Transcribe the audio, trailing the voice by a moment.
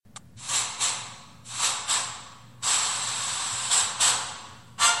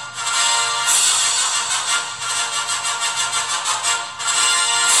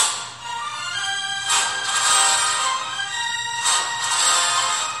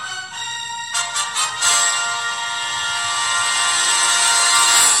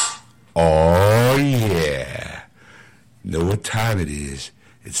it is.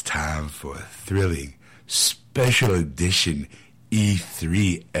 It's time for a thrilling special edition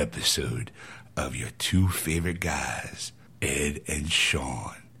E3 episode of your two favorite guys, Ed and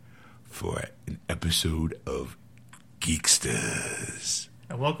Sean, for an episode of Geeksters.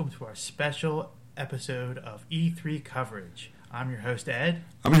 And welcome to our special episode of E3 coverage. I'm your host, Ed.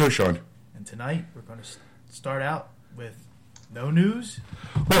 I'm your host, Sean. And tonight we're going to start out with no news.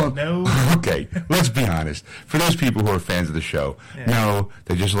 Well, okay, let's be honest. For those people who are fans of the show, know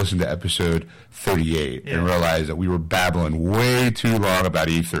they just listened to episode 38 and realized that we were babbling way too long about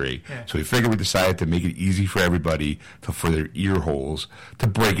E3. Yeah. So we figured we decided to make it easy for everybody, for their ear holes, to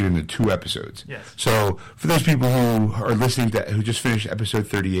break it into two episodes. Yes. So for those people who are listening to, who just finished episode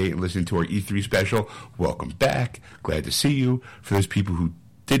 38 and listening to our E3 special, welcome back. Glad to see you. For those people who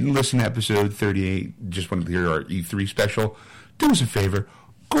didn't listen to episode 38, just wanted to hear our E3 special, do us a favor,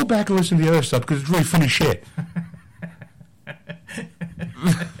 go back and listen to the other stuff because it's really funny shit.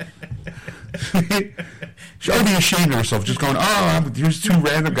 She ought to be ashamed of herself, just going, here's two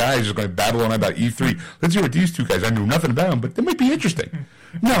random guys just going to babble on about E3. Let's hear what these two guys, I knew nothing about them, but they might be interesting.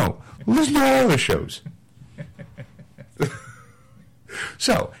 No, listen to our other shows.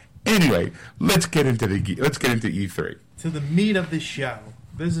 So, anyway, let's get into E3. To the meat of the show.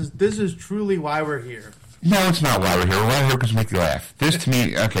 This is truly why we're here. No, it's not why we're here. We're here because we make you laugh. This, to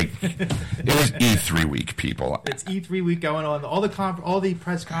me, okay, it was E3 week, people. It's E3 week going on. All the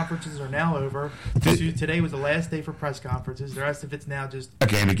press conferences are now over. Today was the last day for press conferences. The rest of it's now just...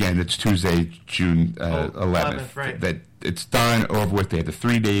 Again, it's Tuesday, June 11th. Right. That it's done, over with. They had the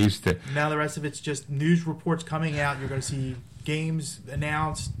 3 days to... Now the rest of it's just news reports coming out. You're going to see games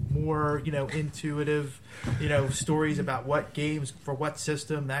announced, more, intuitive, stories about what games for what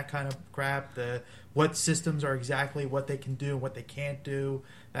system, that kind of crap. What systems are exactly what they can do and what they can't do,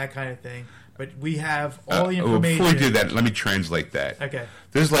 that kind of thing. But we have all the information. Before we do that, let me translate that. Okay.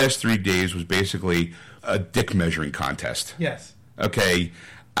 This last 3 days was basically a dick measuring contest. Yes. Okay.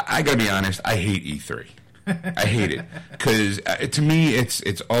 I got to be honest, I hate E3. I hate it because to me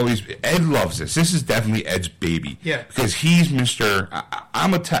it's always, Ed loves this. This is definitely Ed's baby. Yeah. Because he's Mr.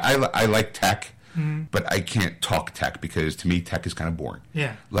 I like tech. Mm-hmm. But I can't talk tech because to me tech is kind of boring.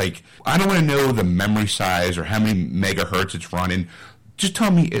 Yeah. Like, I don't want to know the memory size or how many megahertz it's running. Just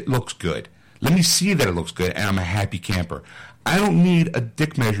tell me it looks good. Let me see that it looks good, and I'm a happy camper. I don't need a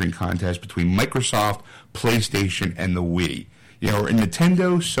dick measuring contest between Microsoft, PlayStation, and the Wii. Or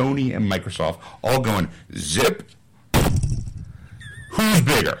Nintendo, Sony, and Microsoft all going zip. Who's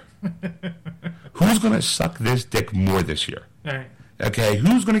bigger? Who's going to suck this dick more this year? All right. Okay,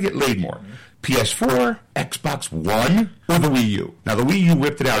 who's going to get laid more? PS4, Xbox One, or the Wii U? Now, the Wii U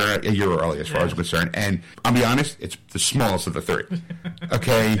whipped it out a year early as far as I'm concerned, and I'll be honest, it's the smallest of the three.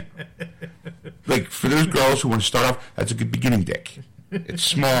 Okay? Like, for those girls who want to start off, that's a good beginning dick. It's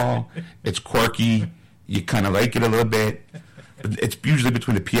small, it's quirky, you kind of like it a little bit. It's usually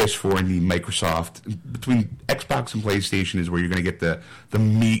between the PS4 and the Microsoft. Between Xbox and PlayStation is where you're going to get the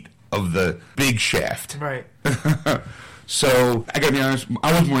meat of the big shaft. Right. So, I gotta be honest,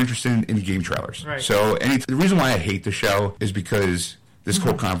 I was more interested in game trailers. Right. So, the reason why I hate the show is because this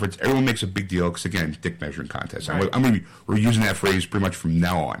whole conference, everyone makes a big deal, because again, dick measuring contest. Right. We're using that phrase pretty much from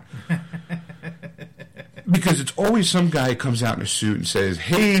now on. Because it's always some guy comes out in a suit and says,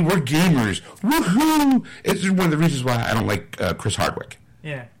 hey, we're gamers, woohoo! It's one of the reasons why I don't like Chris Hardwick.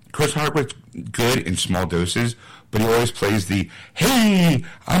 Yeah. Chris Hardwick's good in small doses, but he always plays the, hey,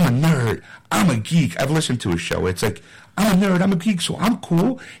 I'm a nerd, I'm a geek. I've listened to his show. It's like, I'm a nerd, I'm a geek, so I'm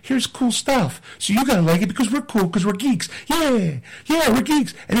cool. Here's cool stuff. So you gotta like it because we're cool, because we're geeks. Yeah, we're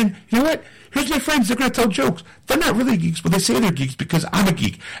geeks. And then, you know what? Here's my friends, they're gonna tell jokes. They're not really geeks, but they say they're geeks because I'm a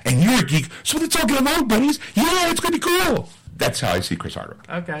geek. And you're a geek, so let's all get along, buddies. Yeah, it's gonna be cool. That's how I see Chris Hardwick.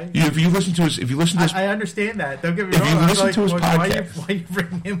 Okay. If you listen to his... I understand that. Don't get me wrong. If you listen to his podcast... Why are you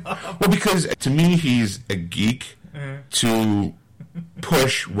bringing him up? Well, because to me, he's a geek to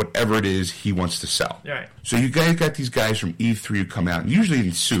push whatever it is he wants to sell. Right. So you guys got these guys from E3 who come out, and usually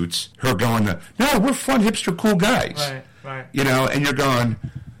in suits, who are going, no, we're fun, hipster, cool guys. Right. And you're going,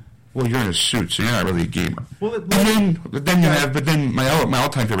 well, you're in a suit, so you're not really a gamer. Well, but then my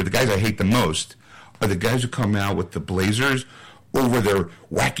all-time favorite, the guys I hate the most, are the guys who come out with the blazers over their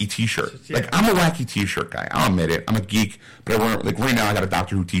wacky T-shirt. Yeah. Like, I'm a wacky T-shirt guy. I'll admit it. I'm a geek, but right now I got a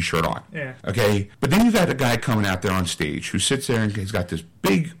Doctor Who T-shirt on. Yeah. Okay? But then you got a guy coming out there on stage who sits there and he's got this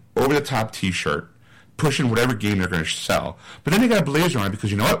big, over-the-top T-shirt pushing whatever game they're going to sell. But then they got a blazer on because,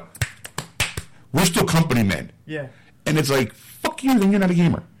 you know what? We're still company men. Yeah. And it's like, fuck you, then you're not a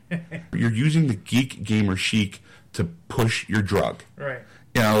gamer. You're using the geek gamer chic to push your drug. Right.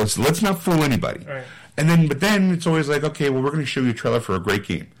 Let's not fool anybody. Right. but then it's always like, okay, well, we're going to show you a trailer for a great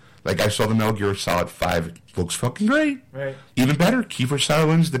game. Like, I saw the Metal Gear Solid 5. It looks fucking great. Right. Even better, Kiefer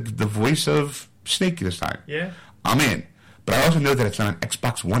Sutherland's the voice of Snake this time. Yeah. I'm in. But I also know that it's not an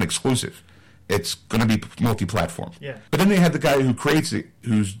Xbox One exclusive. It's going to be multi-platform. Yeah. But then they have the guy who creates it,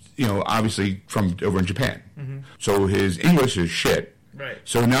 who's, obviously from over in Japan. Mm-hmm. So his English is shit. Right.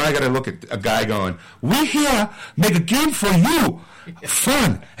 So now I got to look at a guy going, we here make a game for you.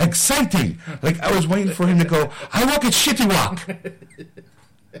 Fun, exciting. Like, I was waiting for him to go, I work at Shitty Rock.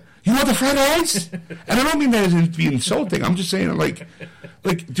 You want the fried rice? And I don't mean that as to be insulting. I'm just saying, like,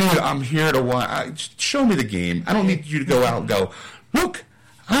 dude, I'm here to watch. Show me the game. I don't need you to go out and go, look,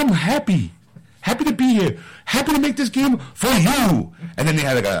 I'm happy. Happy to be here. Happy to make this game for you. And then they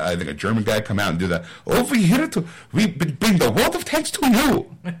had, I think, a German guy come out and do that. Over here, we bring the world of tanks to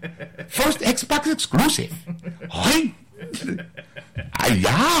you. First Xbox exclusive. Hi.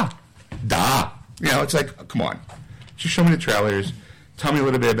 Yeah. Da. It's like, come on. Just show me the trailers. Tell me a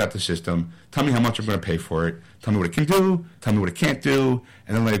little bit about the system. Tell me how much I'm going to pay for it. Tell me what it can do. Tell me what it can't do.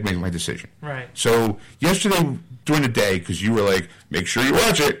 And then let me make my decision. Right. So yesterday during the day, because you were like, make sure you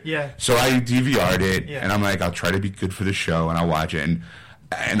watch it. Yeah. So I DVR'd it. Yeah. And I'm like, I'll try to be good for the show, and I'll watch it.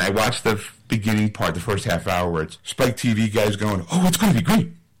 And I watched the beginning part, the first half hour, where it's Spike TV guys going, oh, it's going to be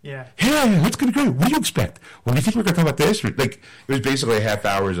great. Yeah. Yeah, it's going to be great. What do you expect? Well, do you think we're going to talk about this? Like, it was basically half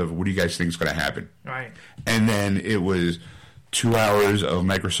hours of what do you guys think is going to happen? Right. And then it was 2 hours of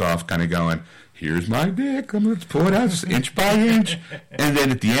Microsoft kind of going, here's my dick, I'm going to pull it out just inch by inch. And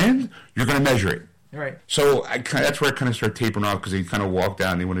then at the end, you're going to measure it. Right. So that's where I kind of started tapering off, because they kind of walked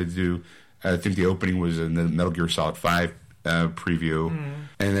down. They wanted to do, I think the opening was in the Metal Gear Solid 5 preview. Mm.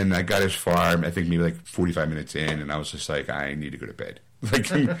 And then I got as far, I think maybe like 45 minutes in, and I was just like, I need to go to bed.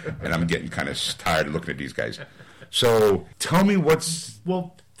 And I'm getting kind of tired of looking at these guys. So tell me what's...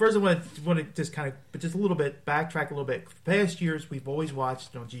 Well, first I want to just kind of, but just a little bit, backtrack a little bit. For the past years, we've always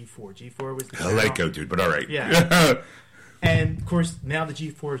watched on G4. G4 was the... I let go, dude, but all right. Yeah. And, of course, now the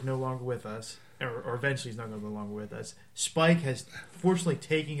G4 is no longer with us, or eventually is no longer with us. Spike has fortunately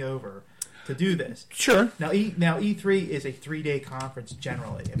taken over to do this. Sure. Now E3 is a 3-day conference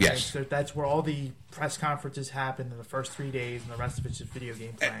generally. Yes. So that's where all the press conferences happen in the first 3 days, and the rest of it's just video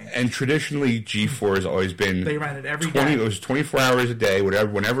game playing. And traditionally, G4 has always been... They ran it every day. It was 24 hours a day.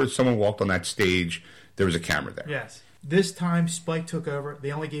 Whenever someone walked on that stage, there was a camera there. Yes. This time, Spike took over.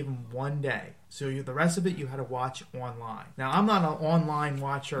 They only gave him 1 day. So the rest of it, you had to watch online. Now, I'm not an online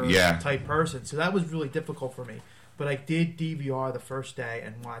watcher type person, so that was really difficult for me. But I did DVR the first day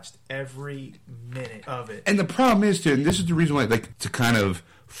and watched every minute of it. And the problem is, and this is the reason why, like, to kind of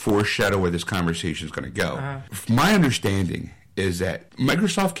foreshadow where this conversation is going to go. My understanding is that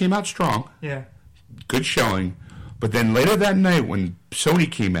Microsoft came out strong. Yeah. Good showing. But then later that night when Sony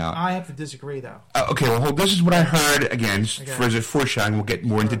came out... I have to disagree, though. Okay, well, this is what I heard, again, for as a foreshadowing. We'll get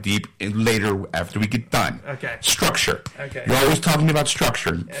more into deep later after we get done. Okay. Structure. Okay. You're always talking about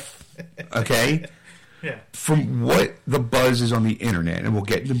structure. Okay? Yeah. From what the buzz is on the internet, and we'll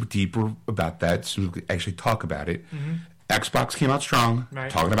get into deeper about that so we can actually talk about it. Mm-hmm. Xbox came out strong,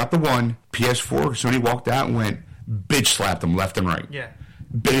 talking about the One. PS4, Sony walked out and went, bitch slapped them left and right. Yeah.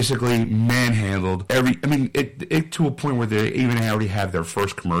 Basically manhandled it to a point where they even already have their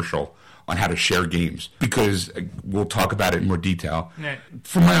first commercial on how to share games, because we'll talk about it in more detail. Yeah.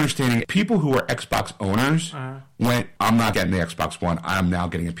 From my understanding, people who are Xbox owners went, I'm not getting the Xbox One, I'm now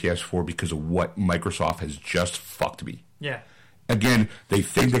getting a PS4 because of what Microsoft has just fucked me. Yeah. Again, they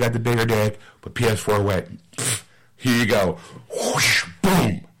think they got the bigger dick, but PS4 went, here you go, whoosh,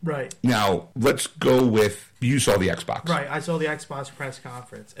 boom. Right. Now, let's go with, you saw the Xbox. Right, I saw the Xbox press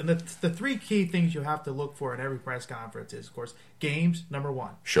conference. And the three key things you have to look for in every press conference is, of course, games, number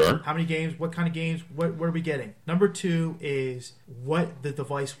one. Sure. How many games, what kind of games, what are we getting? Number two is what the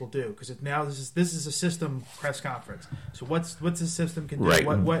device will do. Because now this is a system press conference. So what's the system can do? Right.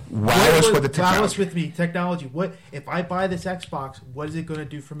 Wow us with the technology. Wow us with me, technology. What if I buy this Xbox, what is it going to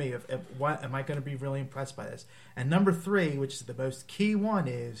do for me? What am I going to be really impressed by this? And number three, which is the most key one,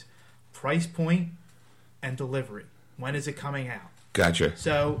 is price point and delivery. When is it coming out? Gotcha.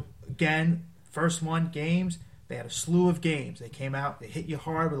 So, again, first one, games. They had a slew of games. They came out, they hit you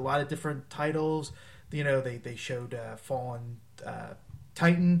hard with a lot of different titles. You know, they showed Fallen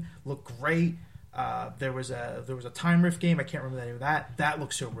Titan, looked great. There was a Time Rift game. I can't remember the name of that. That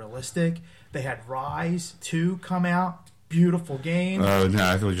looked so realistic. They had Rise 2 come out. Beautiful game. No,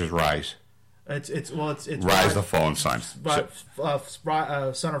 I think it was just Rise. It's Rise the Fallen Sun. Son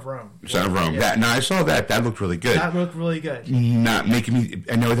of Rome. Son of Rome. Yeah. No, I saw that. That looked really good. That looked really good. Not making me.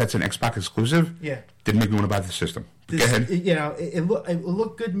 I know that's an Xbox exclusive. Yeah. Didn't make me want to buy the system. Go ahead. It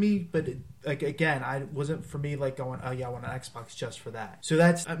looked good to me, but again, I wasn't for me like going, oh yeah, I want an Xbox just for that. So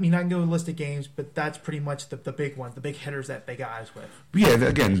that's, I can go list of games, but that's pretty much the big ones, the big hitters that they got us with. Yeah,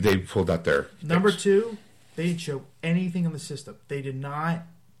 again, they pulled out their Number picks. 2, they didn't show anything on the system. They did not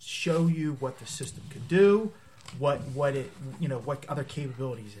show you what the system could do, what other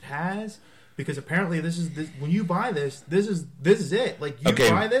capabilities it has, because apparently when you buy this is it. Like you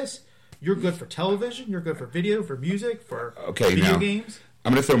buy this, you're good for television, you're good for video, for music, for video games.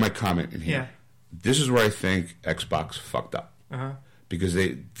 I'm going to throw my comment in here. Yeah. This is where I think Xbox fucked up. Uh-huh. Because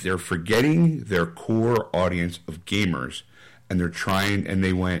they're forgetting their core audience of gamers, and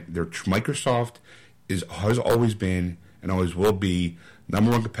Microsoft has always been and always will be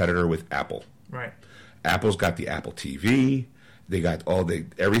number one competitor with Apple. Right. Apple's got the Apple TV. They got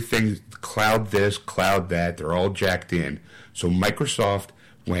everything, cloud this, cloud that. They're all jacked in. So Microsoft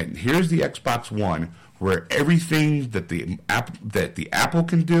went, here's the Xbox One, where everything that the Apple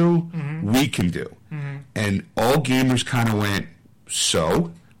can do, we can do. Mm-hmm. And all gamers kind of went,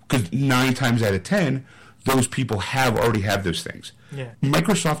 so? Because 9 times out of 10, those people already have those things. Yeah.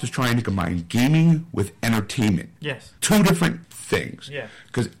 Microsoft is trying to combine gaming with entertainment. Yes. 2 different things. Yeah.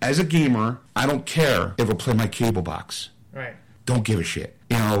 Because as a gamer, I don't care if it'll play my cable box. Right. Don't give a shit.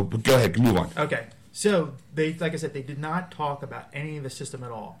 Go ahead, move on. Okay. So, like I said, they did not talk about any of the system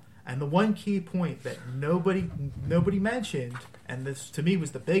at all. And the one key point that nobody mentioned, and this to me was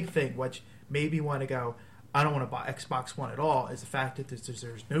the big thing, which made me want to go, I don't want to buy Xbox One at all, is the fact that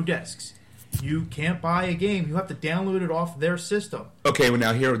there's no discs. You can't buy a game. You have to download it off their system. Okay, well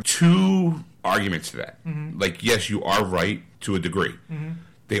now here are 2 arguments to that. Mm-hmm. Like, yes, you are right to a degree. Mm-hmm.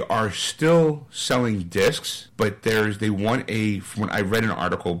 They are still selling discs, but they want when I read an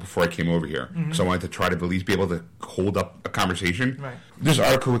article before I came over here, so I wanted to try to at least be able to hold up a conversation. Right. This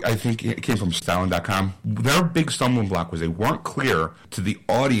article, I think it came from Stalin.com. Their big stumbling block was they weren't clear to the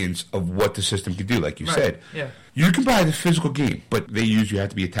audience of what the system could do, like you said. Yeah. You can buy the physical game, but you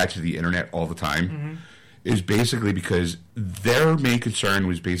have to be attached to the internet all the time, is basically because their main concern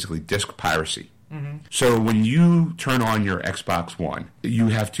was basically disc piracy. Mm-hmm. So when you turn on your Xbox One, you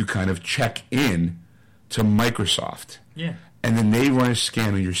have to kind of check in to Microsoft. Yeah. And then they run a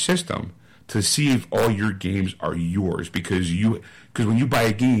scan on your system to see if all your games are yours, because when you buy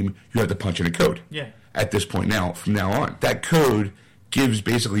a game, you have to punch in a code. Yeah. At this point from now on. That code gives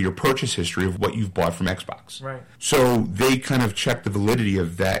basically your purchase history of what you've bought from Xbox. Right. So they kind of check the validity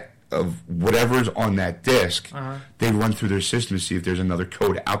of whatever's on that disc. Uh-huh. They run through their system to see if there's another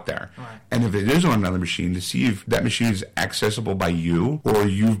code out there. Right. And if it is on another machine, to see if that machine is accessible by you or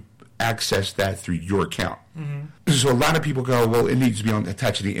you've accessed that through your account. Mm-hmm. So a lot of people go, well, it needs to be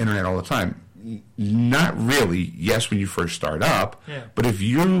attached to the internet all the time. Not really. Yes, when you first start up. Yeah. But if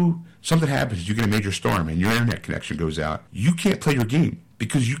something happens, you get a major storm and your internet connection goes out, you can't play your game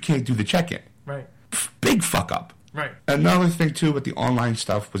because you can't do the check-in. Right. Big fuck up. Right. Another thing, too, with the online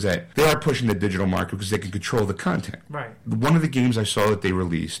stuff was that they are pushing the digital market because they can control the content. Right. One of the games I saw that they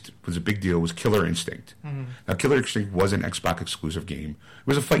released was a big deal, was Killer Instinct. Mm-hmm. Now, Killer Instinct was an Xbox exclusive game. It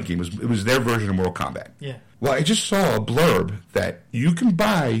was a fight game. It was their version of Mortal Kombat. Yeah. Well, I just saw a blurb that you can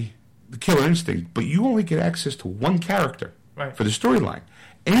buy the Killer Instinct, but you only get access to one character for the storyline.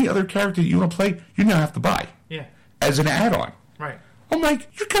 Any other character that you want to play, you now have to buy as an add-on. Right. I'm like,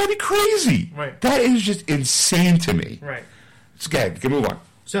 you gotta be crazy. Right. That is just insane to me. Right. It's good. Can move on.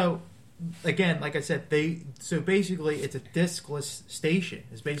 So, again, like I said, basically it's a diskless station.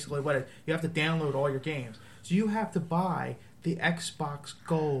 Is basically what you have to download all your games. So you have to buy the Xbox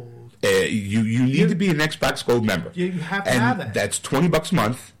Gold. You need to be an Xbox Gold member. You have to have that. That's $20 a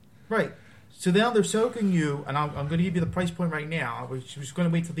month. Right. So now they're soaking you, and I'm going to give you the price point right now. I was going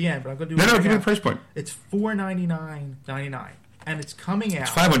to wait till the end, but I'm going to do it. No, right give me now. the price point. It's $499.99. And it's coming out.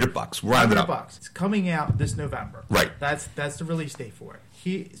 It's $500. Round it up. $500. It's coming out this November. Right. That's the release date for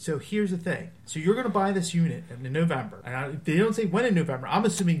it. So here's the thing. So you're going to buy this unit in November, and they don't say when in November. I'm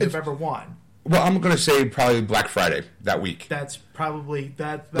assuming November 1. Well, I'm going to say probably Black Friday that week. That's probably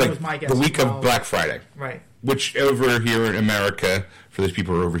that like was my guess. The week of Black Friday. Right. Which over here in America, for those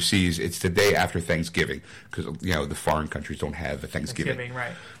people who are overseas, it's the day after Thanksgiving because the foreign countries don't have a Thanksgiving.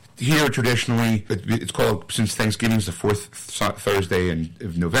 Right. Here, traditionally, it's called, since Thanksgiving is the fourth Thursday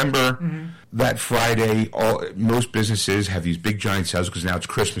of November, that Friday, most businesses have these big giant sales because now it's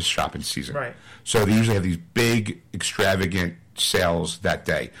Christmas shopping season. Right. So they usually have these big, extravagant sales that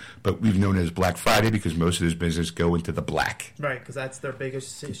day. But we've known it as Black Friday because most of those businesses go into the black. Right, because that's their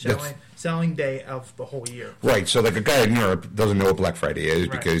biggest selling day of the whole year. Right, so like a guy in Europe doesn't know what Black Friday is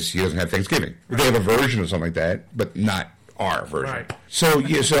because he doesn't have Thanksgiving. Right. They have a version of something like that, but not XR version. Right. So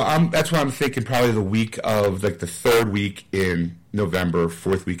that's why I'm thinking probably the week of like the third week in November,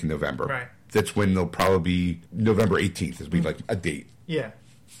 fourth week in November. Right. That's when they'll probably be November 18th. Is be like a date. Yeah.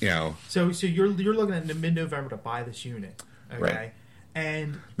 You know. So you're looking at mid-November to buy this unit. Okay. Right.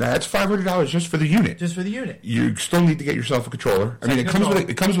 And now that's $500 just for the unit. Just for the unit. You still need to get yourself a controller. I mean, it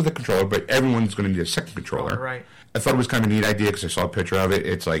comes with a controller, but everyone's going to need a second controller. Right. I thought it was kind of a neat idea because I saw a picture of it.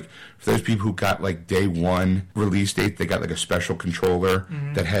 It's like for those people who got like day one release date, they got like a special controller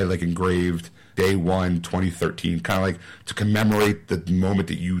that had like engraved day one 2013, kind of like to commemorate the moment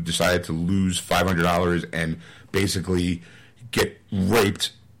that you decided to lose $500 and basically get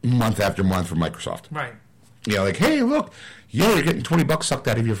raped month after month from Microsoft. Right. You know, like, hey, look, you're getting $20 sucked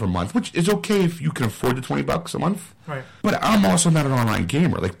out of you for a month, which is okay if you can afford the $20 a month. Right. But I'm also not an online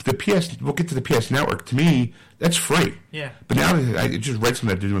gamer. Like the PS, we'll get to the PS Network. To me, that's free. Yeah. But now I just read something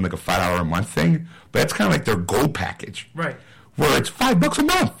that they're doing like a $5 a month thing. But that's kind of like their gold package. Right. Where it's $5 a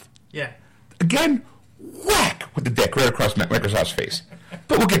month. Yeah. Again, whack with the dick right across Microsoft's face.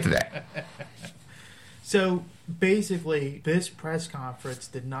 But we'll get to that. So basically, this press conference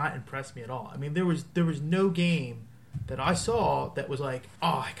did not impress me at all. I mean, there was no game that I saw that was like,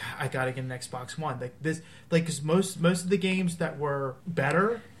 oh, I gotta get an Xbox One. Like this, like because most of the games that were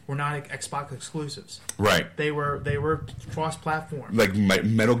better were not Xbox exclusives. Right. They were cross-platform. Like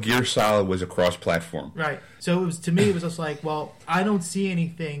Metal Gear Solid was a cross-platform. Right. So it was, to me, it was just like, well, I don't see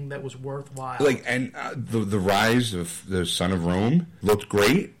anything that was worthwhile. Like, and the Rise of the Son of Rome looked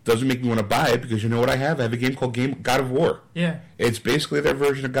great. Doesn't make me want to buy it because you know what I have? I have a game called God of War. Yeah. It's basically their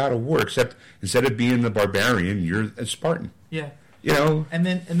version of God of War, except instead of being the barbarian, you're a Spartan. Yeah. You know. And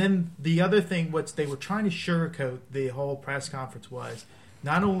then the other thing, what they were trying to sugarcoat the whole press conference was,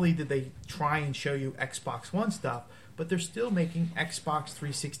 not only did they try and show you Xbox One stuff, but they're still making Xbox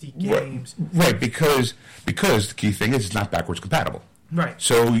 360 games. Right, because the key thing is it's not backwards compatible. Right.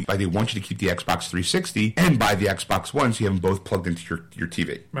 So they want you to keep the Xbox 360 and buy the Xbox One so you have them both plugged into your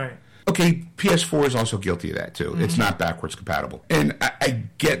TV. Right. Okay, PS4 is also guilty of that too. Mm-hmm. It's not backwards compatible. And I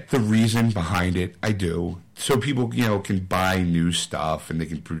get the reason behind it. I do. So people, can buy new stuff and they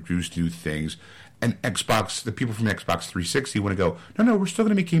can produce new things. And Xbox, the people from Xbox 360 want to go, no, we're still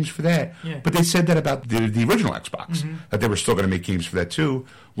going to make games for that. Yeah. But they said that about the original Xbox, that they were still going to make games for that too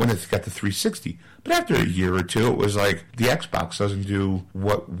when they got the 360. But after a year or two, it was like the Xbox doesn't do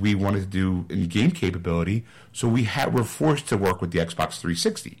what we wanted to do in game capability, so we're forced to work with the Xbox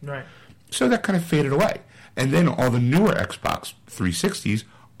 360. Right. So that kind of faded away. And then all the newer Xbox 360s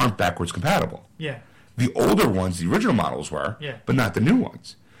aren't backwards compatible. Yeah. The older ones, the original models were, but not the new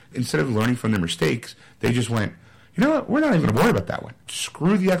ones. Instead of learning from their mistakes, they just went, you know what, we're not even going to worry about that one.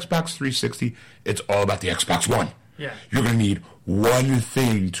 Screw the Xbox 360. It's all about the Xbox One. Yeah. You're going to need one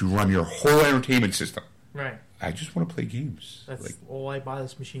thing to run your whole entertainment system. Right. I just want to play games. That's all I buy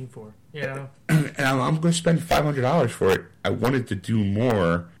this machine for. And I'm going to spend $500 for it. I wanted to do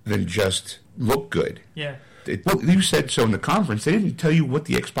more than just look good. Yeah. You said so in the conference. They didn't tell you what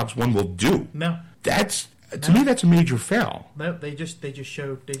the Xbox One will do. No. To me, that's a major fail. No, they just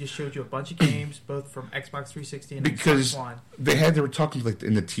showed you a bunch of games, both from Xbox 360 and Xbox One. They were talking like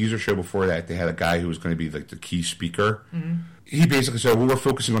in the teaser show before that. They had a guy who was going to be like the key speaker. Mm-hmm. He basically said, "Well, we're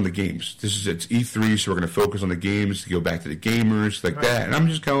focusing on the games. It's E3, so we're going to focus on the games to go back to the gamers like that." And I'm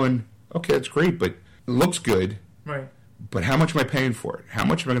just going, "Okay, that's great, but it looks good, right? But how much am I paying for it? How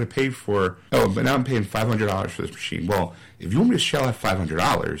much am I going to pay for? Oh, but now I'm paying $500 for this machine. Well, if you want me to shell out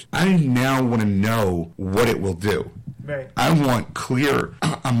 $500, I now want to know what it will do. Right. I want clear.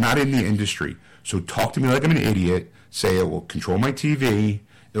 I'm not in the industry, so talk to me like I'm an idiot. Say it will control my TV.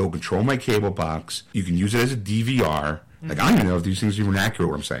 It will control my cable box. You can use it as a DVR. Mm-hmm. Like I don't even know if these things are even accurate.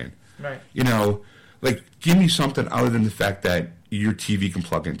 What I'm saying. Right. Like give me something other than the fact that your TV can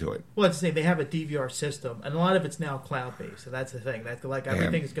plug into it. Well, let's say they have a DVR system, and a lot of it's now cloud-based. So that's the thing. That's like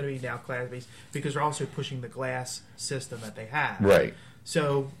everything is going to be now cloud-based because they're also pushing the glass system that they have. Right.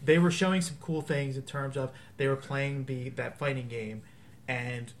 So they were showing some cool things in terms of they were playing that fighting game,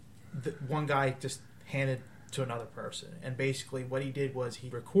 and one guy just handed to another person, and basically what he did was he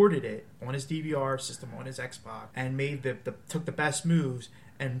recorded it on his DVR system on his Xbox and made took the best moves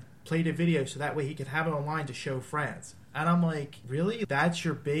and played a video so that way he could have it online to show friends. And I'm like, really? That's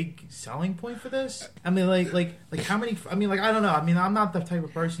your big selling point for this? I mean, like how many? I mean, I don't know. I mean, I'm not the type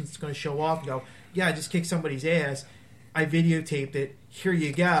of person that's going to show off and go, yeah, I just kicked somebody's ass. I videotaped it. Here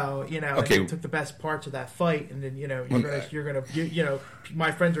you go. Okay. And took the best parts of that fight, and then you're gonna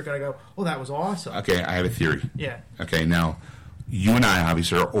my friends are gonna go, oh, that was awesome. Okay, I have a theory. Yeah. Okay, now you and I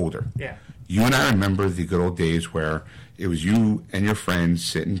obviously are older. Yeah. You and I remember the good old days where it was you and your friends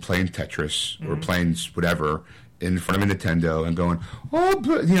sitting playing Tetris or playing whatever in front of a Nintendo and going,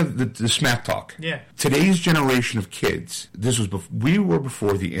 the smack talk. Yeah. Today's generation of kids, we were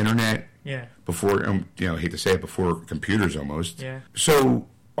before the internet. Yeah. Before, I hate to say it, before computers almost. Yeah. So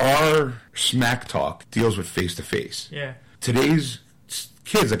our smack talk deals with face to face. Yeah. Today's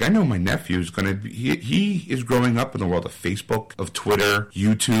kids, like I know my nephew is he is growing up in the world of Facebook, of Twitter,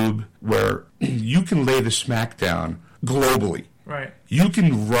 YouTube, where you can lay the smack down globally. Right. You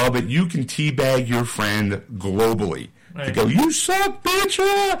can rub it. You can teabag your friend globally. Right. To go, you suck, bitch!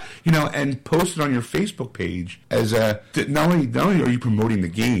 And post it on your Facebook page as not only are you promoting the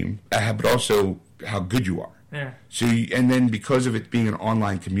game, but also how good you are. Yeah. So, and then because of it being an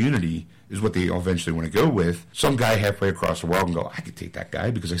online community, is what they eventually want to go with. Some guy halfway across the world can go, I could take that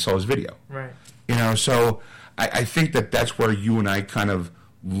guy because I saw his video. Right. So I think that's where you and I kind of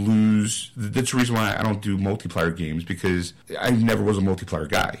lose. That's the reason why I don't do multiplayer games, because I never was a multiplayer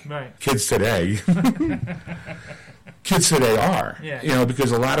guy. Right. Kids today are. Yeah.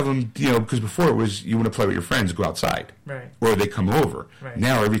 Because a lot of them, because before it was you want to play with your friends, go outside. Right. Or they come over. Right.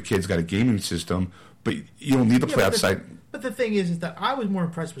 Now every kid's got a gaming system, but you don't need to play outside. But the thing is that I was more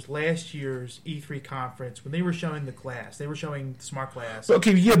impressed with last year's E3 conference when they were showing the glass. They were showing the smart glass.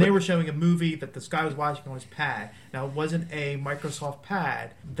 Okay, yeah. And they were showing a movie that this guy was watching on his pad. Now, it wasn't a Microsoft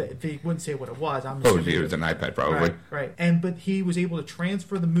pad. They wouldn't say what it was. I'm assuming it was an iPad, probably. Right. But he was able to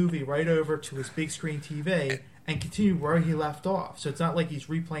transfer the movie right over to his big screen TV and continue where he left off. So it's not like he's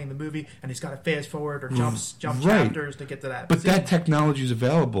replaying the movie and he's got to fast forward or jump chapters to get to that. But that technology is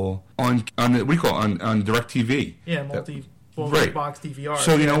available on DirecTV. Yeah, box DVR.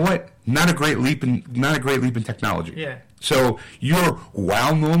 So you know what? Not a great leap in technology. Yeah. So your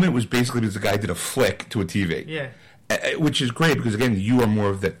wow moment was basically because the guy did a flick to a TV. Yeah. Which is great because again, you are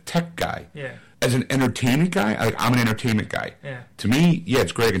more of the tech guy. Yeah. As an entertainment guy, I'm an entertainment guy. Yeah. To me,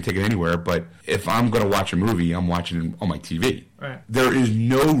 it's great. I can take it anywhere. But if I'm going to watch a movie, I'm watching it on my TV. Right. There is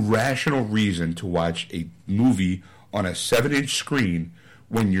no rational reason to watch a movie on a 7-inch screen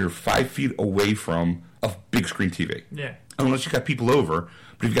when you're 5 feet away from a big screen TV. Yeah. Unless you got people over.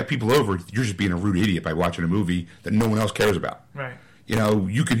 But if you got people over, you're just being a rude idiot by watching a movie that no one else cares about. Right.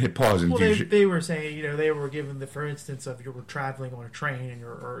 You can hit pause and do they were saying, they were given for instance of you were traveling on a train and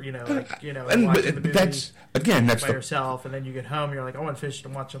watching the movie that's by yourself, and then you get home and you're like, I want to finish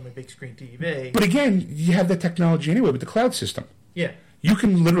and watch on my big screen TV. But again, you have that technology anyway with the cloud system. Yeah. You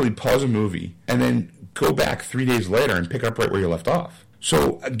can literally pause a movie and then go back 3 days later and pick up right where you left off.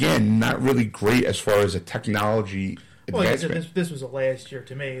 So again, not really great as far as a technology. Well, like I said, this was a last year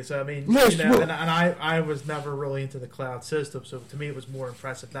to me. So I mean, and I was never really into the cloud system. So to me, it was more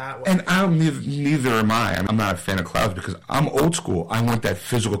impressive that way. And neither am I. I'm not a fan of clouds because I'm old school. I want that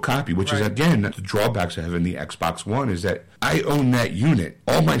physical copy, which is again the drawbacks of having the Xbox One is that I own that unit.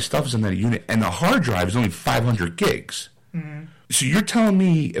 All my stuff is in that unit, and the hard drive is only 500 gigs. Mm-hmm. So you're telling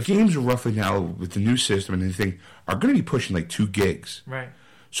me if games are roughly now with the new system and everything are going to be pushing like 2 gigs. Right.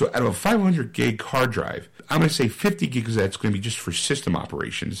 So out of a 500 gig hard drive, I'm going to say 50 gigs of that's going to be just for system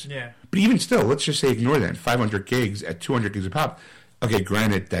operations. Yeah. But even still, let's just say ignore that. 500 gigs at 200 gigs of pop. Okay,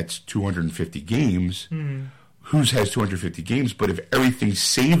 granted, that's 250 games. Mm-hmm. Whose has 250 games? But if everything's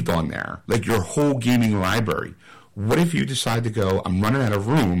saved on there, like your whole gaming library, what if you decide to go, I'm running out of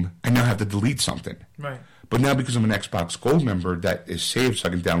room, I now have to delete something. Right. But now because I'm an Xbox Gold member, that is saved so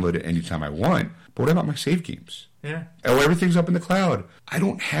I can download it anytime I want. But what about my save games? Yeah. Oh, everything's up in the cloud. I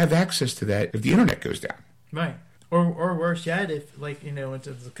don't have access to that if the internet goes down. Right. Or worse yet, if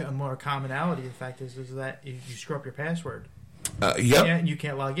it's a more commonality. The fact is that you screw up your password. Yep. Yeah, and you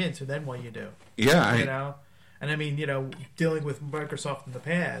can't log in. So then what do you do? Yeah. And I mean, dealing with Microsoft in the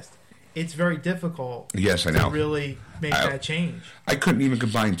past, it's very difficult. Yes, I know. To really make that change. I couldn't even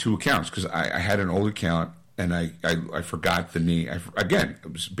combine 2 accounts because I had an old account. And I forgot the name.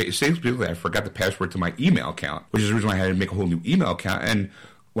 It was basically I forgot the password to my email account, which is the reason why I had to make a whole new email account. And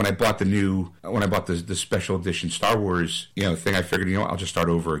when I bought the special edition Star Wars thing, I figured I'll just start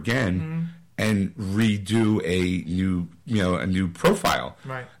over again and redo a new profile.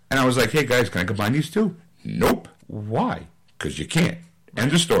 Right. And I was like, hey guys, can I combine these 2? Nope. Why? Because you can't.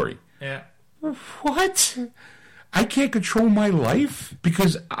 End of story. Yeah. What? I can't control my life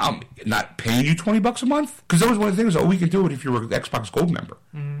because I'm not paying you $20 a month? Because that was one of the things, we can do it if you're an Xbox Gold member.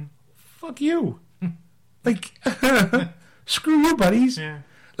 Mm-hmm. Fuck you. Like, screw you, buddies. Yeah.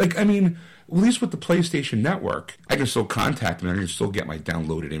 Like, I mean, at least with the PlayStation Network, I can still contact them. I can still get my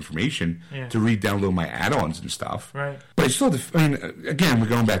downloaded information to re-download my add-ons and stuff. Right. But I still, again, we're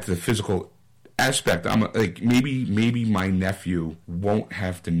going back to the physical aspect, I'm like maybe my nephew won't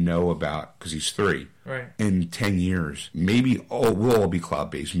have to know about, because he's 3. Right. In 10 years, maybe we'll all be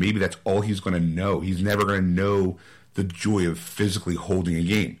cloud-based. Maybe that's all he's going to know. He's never going to know the joy of physically holding a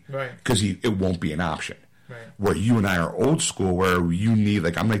game. Right. Because it won't be an option. Right. Where you and I are old school, where you need,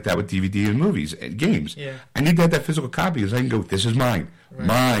 like, I'm like that with DVD and movies and games. Yeah. I need to have that physical copy because I can go, this is mine. Right.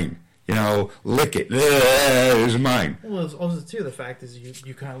 Mine. You know, lick it. This is mine. Well, it's also, too, the fact is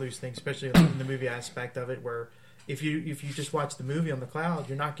you kind of lose things, especially in the movie aspect of it, where if you just watch the movie on the cloud,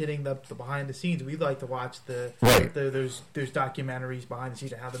 you're not getting the behind the scenes. We like to watch those documentaries behind the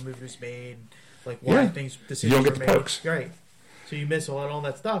scenes of how the movie was made, like why decisions you don't get were the made. perks. Right. So you miss all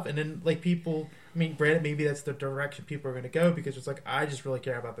that stuff, and then like people. I mean, granted, maybe that's the direction people are going to go because it's like I just really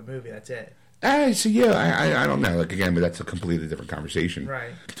care about the movie. That's it. I don't know. Like, again, but that's a completely different conversation. Right.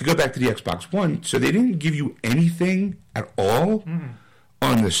 To go back to the Xbox One, so they didn't give you anything at all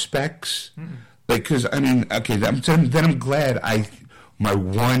on the specs. Like, because, I mean, okay, then I'm glad my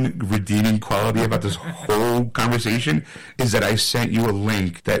one redeeming quality about this whole conversation is that I sent you a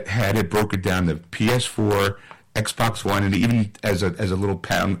link that had it broken down to PS4, Xbox One, and even as a little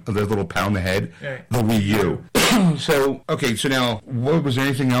pound ahead, right. The Wii U. So now, was there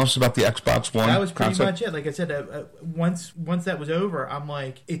anything else about the Xbox One? That was pretty concept? much it. Like I said, once that was over, I'm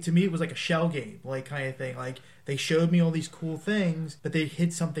like, to me, it was like a shell game, like kind of thing. Like they showed me all these cool things, but they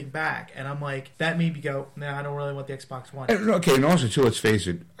hid something back, and I'm like, that made me go, nah, I don't really want the Xbox One. Okay, and also too, let's face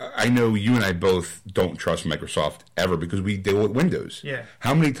it. I know you and I both don't trust Microsoft ever because we deal with Windows. Yeah.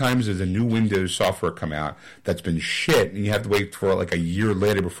 How many times has a new Windows software come out that's been shit, and you have to wait for like a year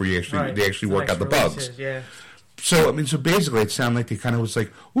later before they actually work out the bugs? Yeah. So, I mean, basically it sounded like they kind of was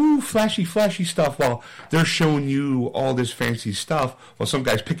like, ooh, flashy stuff, while they're showing you all this fancy stuff while some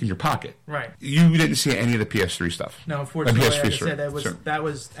guy's picking your pocket. Right. You didn't see any of the PS3 stuff. No, unfortunately, PS3, like I said, that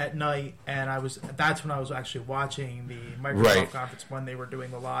was at night, and that's when I was actually watching the Microsoft conference when they were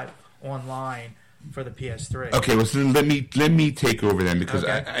doing the live online for the PS3. Okay, well, so then let me take over then, because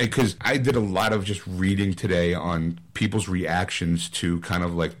I did a lot of just reading today on people's reactions to kind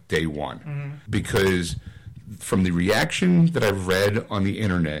of like day one, because from the reaction that I've read on the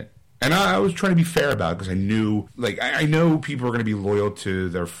internet, and I was trying to be fair about it because I knew, like, I know people are going to be loyal to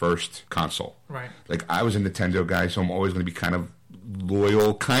their first console. Right. Like, I was a Nintendo guy, so I'm always going to be kind of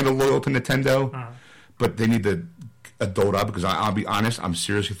loyal to Nintendo, but they need to adult up, because I'll be honest, I'm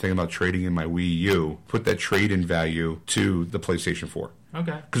seriously thinking about trading in my Wii U, put that trade-in value to the PlayStation 4.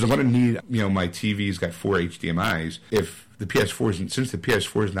 Okay. Because I'm going to need, my TV's got 4 HDMIs. If the PS4 since the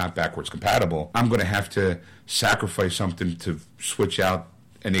PS4 is not backwards compatible, I'm going to have to sacrifice something to switch out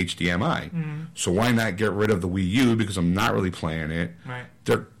an HDMI. So why not get rid of the Wii U, because I'm not really playing it. Right.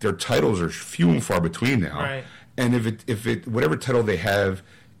 Their titles are few and far between now. Right. And if it whatever title they have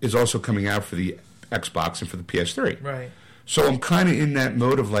is also coming out for the Xbox and for the PS3. Right. So I'm kind of in that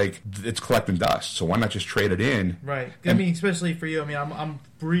mode of like, it's collecting dust. So why not just trade it in? Right. I mean, especially for you. I mean, I'm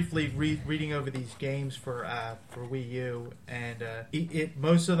briefly reading over these games for Wii U, and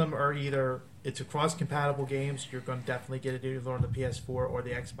most of them are either it's across compatible games. You're going to definitely get it either on the PS4 or the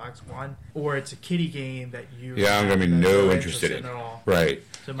Xbox One, or it's a kiddie game that you I'm going to be no interested in at all. Right.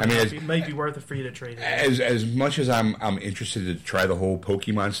 So it might be worth it for you to trade it. As much as I'm interested to try the whole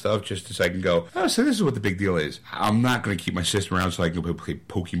Pokemon stuff, just so I can go, oh, so this is what the big deal is. I'm not going to keep my system around so I can go play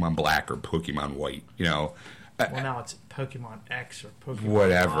Pokemon Black or Pokemon White. Well, now it's Pokemon X or Pokemon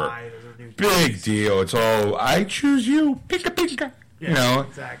whatever. Y. Those are new big games. deal. It's all, I choose you. Pinka pinka. Yeah,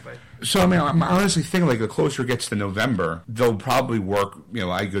 exactly. So, I mean, I'm honestly thinking, like, the closer it gets to November, they'll probably work,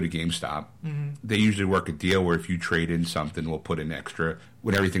 I go to GameStop. They usually work a deal where if you trade in something, we'll put in extra,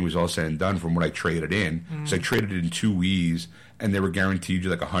 when everything was all said and done from what I traded in. So I traded in 2 Wiis, and they were guaranteed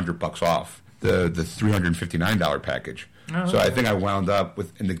you like $100 off the $359 package. Oh, so okay. I think I wound up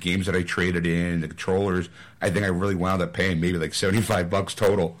with, in the games that I traded in, the controllers, I think I really wound up paying maybe like $75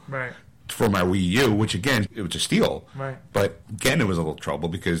 total. Right. For my Wii U, which again, it was a steal. Right. But again, it was a little trouble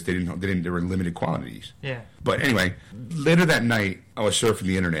because there were limited quantities. Yeah. But anyway, later that night, I was surfing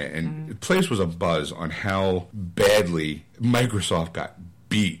the internet, and the place was abuzz on how badly Microsoft got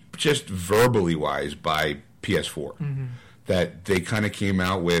beat, just verbally wise, by PS4. That they kind of came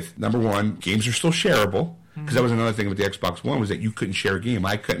out with, number one, games are still shareable, because that was another thing with the Xbox One, was that you couldn't share a game.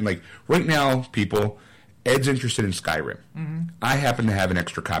 I couldn't, like, right now, people, Ed's interested in Skyrim. I happen to have an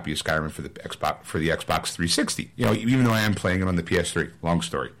extra copy of Skyrim for the Xbox 360. Even though I am playing it on the PS3. Long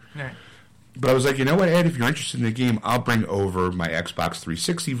story. Right. But I was like, you know what, Ed? If you're interested in the game, I'll bring over my Xbox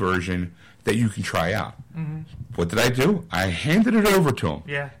 360 version that you can try out. Mm-hmm. What did I do? I handed it over to him.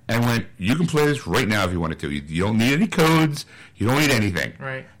 Yeah. And went, you can play this right now if you want to. You don't need any codes. You don't need anything.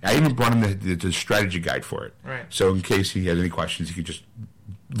 Right. I even brought him the strategy guide for it. Right. So in case he has any questions, he can just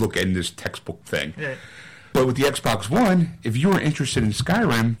look in this textbook thing. Yeah. But with the Xbox One, if you were interested in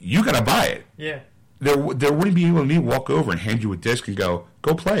Skyrim, you got to buy it. Yeah. There wouldn't be able to walk over and hand you a disc and go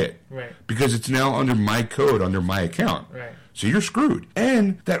play it. Right. Because it's now under my code, under my account. Right. So you're screwed.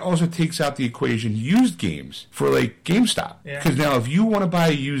 And that also takes out the equation used games for like GameStop. Because now if you want to buy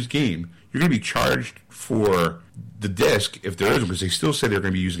a used game, you're going to be charged for the disc if there is, because they still say they're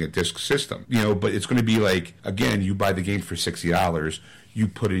going to be using a disc system. But it's going to be like, again, you buy the game for $60. You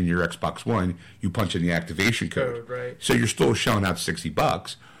put it in your Xbox One, you punch in the activation code. Right. So you're still shelling out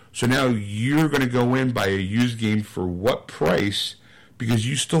 $60. So now you're going to go in, buy a used game for what price? Because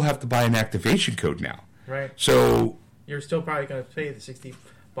you still have to buy an activation code now. Right. So you're still probably going to pay the $60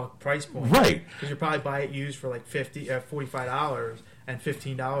 price point. Right. Because you'll probably buy it used for like $45 and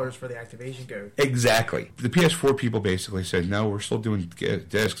 $15 for the activation code. Exactly. The PS4 people basically said, no, we're still doing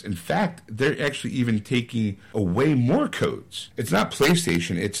discs. In fact, they're actually even taking away more codes. It's not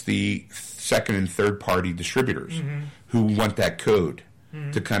PlayStation, it's the second and third party distributors who want that code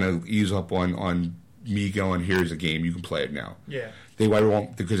to kind of ease up on me going, here's a game, you can play it now. Yeah. They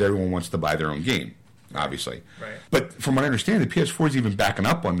won't, because everyone wants to buy their own game, obviously. Right. But from what I understand, the PS4 is even backing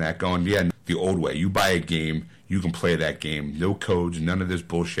up on that, going, yeah, the old way. You buy a game, you can play that game. No codes, none of this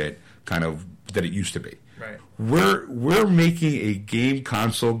bullshit kind of that it used to be. Right. We're making a game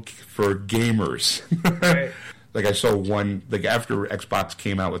console for gamers. Right. Like I saw one, like after Xbox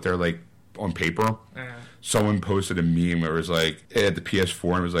came out with their like on paper, someone posted a meme where it was like, it had the PS4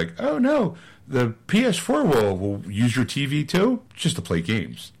 and it was like, oh no, the PS4 will use your TV too, just to play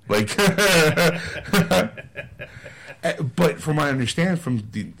games. Like, but from what I understand,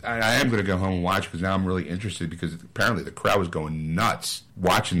 I am going to go home and watch because now I'm really interested because apparently the crowd was going nuts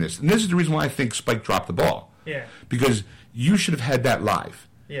watching this, and this is the reason why I think Spike dropped the ball. Yeah. Because you should have had that live.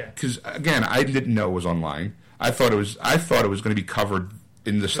 Yeah. Because again, I didn't know it was online. I thought it was going to be covered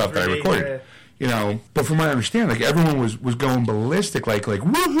in the stuff that I recorded. But from what I understand, like everyone was going ballistic, like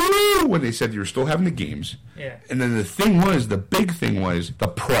woohoo when they said you were still having the games. Yeah. And then the big thing was the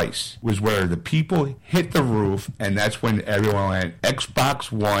price was where the people hit the roof, and that's when everyone went,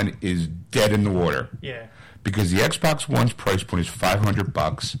 Xbox One is dead in the water. Yeah. Because the Xbox One's price point is $500.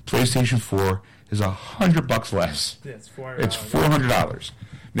 PlayStation 4 is $100 less. Yeah, it's $400. It's $400.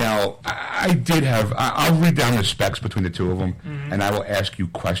 Now, I'll read down the specs between the two of them, and I will ask you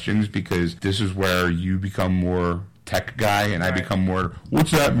questions because this is where you become more tech guy and I become more,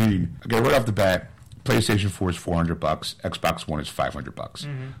 what's that mean? Okay, right off the bat, PlayStation 4 is $400, Xbox One is $500.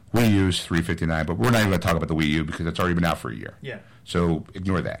 Wii U is $359, but we're not even going to talk about the Wii U because it's already been out for a year. Yeah. So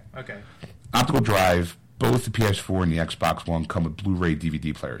ignore that. Okay. Optical drive, both the PS4 and the Xbox One come with Blu-ray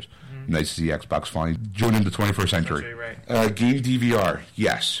DVD players. Nice to see Xbox finally joining the 21st century. Right. Game DVR,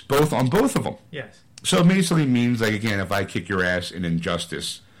 yes. On both of them. Yes. So it basically means, like, again, if I kick your ass in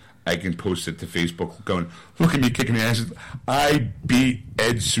Injustice, I can post it to Facebook going, look at me kicking ass. I beat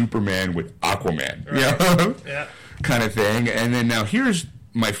Ed Superman with Aquaman. Right. Yeah. Kind of thing. And then now here's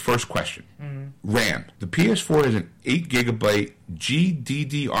my first question. RAM. The PS4 has an 8 gigabyte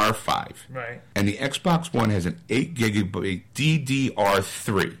GDDR5. Right. And the Xbox One has an 8 gigabyte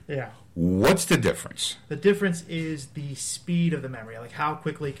DDR3. Yeah. What's the difference? The difference is the speed of the memory, like how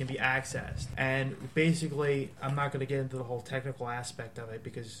quickly it can be accessed. And basically, I'm not going to get into the whole technical aspect of it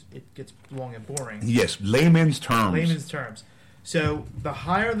because it gets long and boring. Yes, layman's terms. So the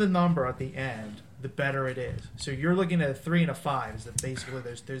higher the number at the end, the better it is. So you're looking at a 3 and a 5. Is that basically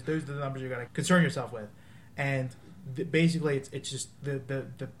those are the numbers you're going to concern yourself with, and basically it's just the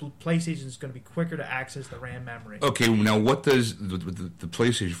PlayStation is going to be quicker to access the RAM memory. Okay, now what does the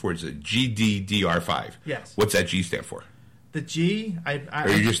PlayStation 4? It's a GDDR5. Yes. What's that G stand for? The G, or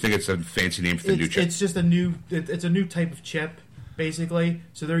you just think it's a fancy name for the new chip? It's just a new type of chip, basically.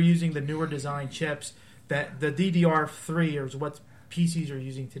 So they're using the newer design chips. That the DDR3 is what PCs are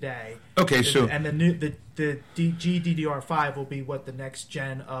using today. Okay, so and the GDDR5 will be what the next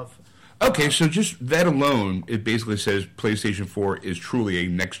gen of. Okay, so just that alone, it basically says PlayStation 4 is truly a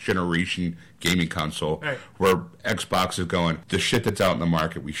next generation gaming console, right, where Xbox is going, the shit that's out in the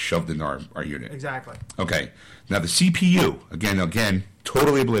market, we shoved in our unit. Exactly. Okay, now the CPU, again,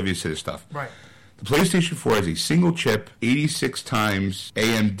 totally oblivious to this stuff. Right. The PlayStation 4 has a single chip, 86 times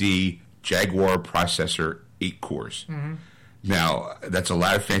AMD Jaguar processor, 8 cores. Now, that's a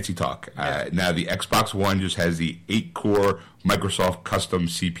lot of fancy talk. Yeah. Now, the Xbox One just has the 8-core Microsoft custom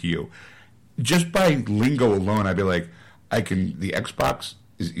CPU. just by lingo alone, I'd be like, the Xbox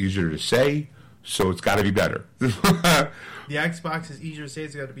is easier to say, so it's got to be better. The Xbox is easier to say,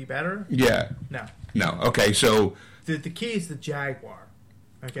 it's got to be better? Yeah. No. Okay, so... The key is the Jaguar.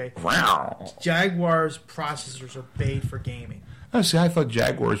 Okay? Wow. Jaguar's processors are made for gaming. Oh, see, I thought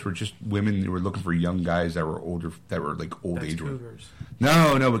Jaguars were just women who were looking for young guys that were older, that were like old That's age. Cougars.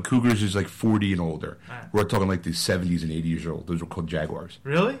 No, but Cougars is like 40 and older. Right. We're talking like the 70s and 80 years old. Those were called Jaguars.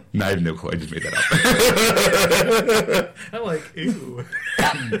 Really? No, I have no clue. I just made that up. I'm like, ew.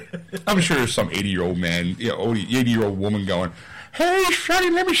 I'm sure there's some 80-year-old man, 80-year-old woman going, "Hey, Sonny,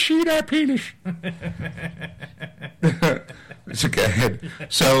 let me see that penis." So go ahead.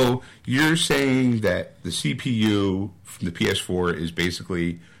 So you're saying that the CPU from the PS4 is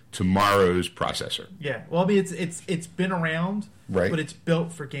basically tomorrow's processor. Yeah. Well, I mean, it's been around, right? But it's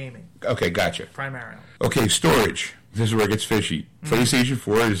built for gaming. Okay, gotcha. Primarily. Okay, storage. This is where it gets fishy. Mm-hmm. PlayStation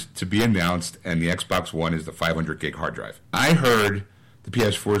 4 is to be announced, and the Xbox One is the 500 gig hard drive. I heard the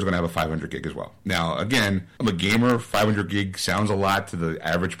PS4 is going to have a 500 gig as well. Now, again, I'm a gamer. 500 gig sounds a lot to the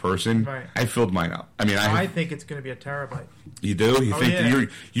average person. Right. I filled mine up. I mean, I think it's going to be a terabyte. You do? You think yeah. that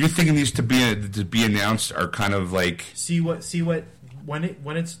you're thinking these to be announced are kind of like see what when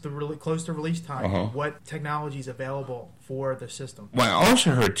it's close to release time, what technology is available for the system. Well, I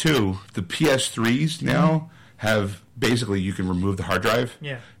also heard too the PS3s now have basically you can remove the hard drive.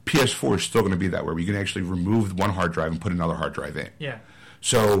 Yeah. PS4 is still going to be that where you can actually remove one hard drive and put another hard drive in. Yeah.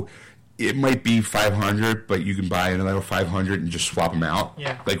 So it might be 500, but you can buy another 500 and just swap them out.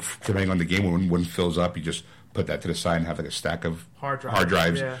 Yeah. Like depending on the game, when one fills up, you just put that to the side and have like a stack of hard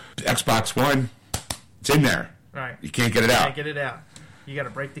drives. Yeah. Xbox One, it's in there. Right. You can't get it out. Can't get it out. You got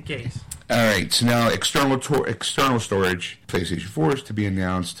to break the case. All right. So now external storage. PlayStation 4 is to be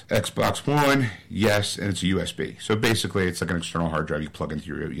announced. Xbox One, yes, and it's a USB. So basically, it's like an external hard drive you plug into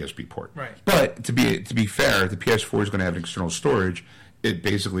your USB port. Right. But to be fair, the PS4 is going to have an external storage. It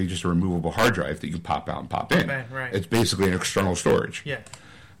basically just a removable hard drive that you can pop out and pop in. Right. It's basically an external storage. Yeah.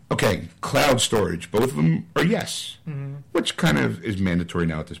 Okay, cloud storage. Both of them are yes, which kind of is mandatory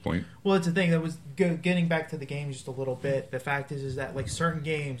now at this point. Well, it's the thing that was getting back to the games just a little bit. The fact is that like certain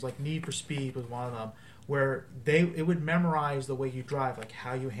games, like Need for Speed was one of them, where it would memorize the way you drive, like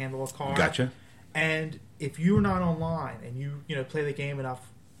how you handle a car. Gotcha. And if you're not online and you play the game enough,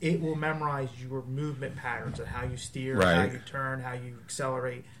 it will memorize your movement patterns and how you steer, how you turn, how you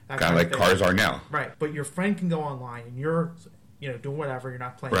accelerate. Kind of like cars are now. Right, but your friend can go online and you're doing whatever, you're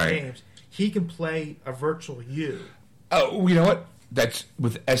not playing games. He can play a virtual you. Oh, you know what? That's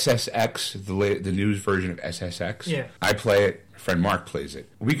with SSX, the news version of SSX. Yeah. I play it. My friend Mark plays it.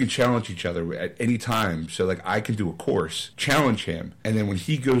 We can challenge each other at any time. So, like, I can do a course, challenge him, and then when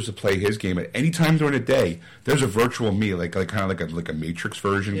he goes to play his game at any time during the day, there's a virtual me, like kind of like a Matrix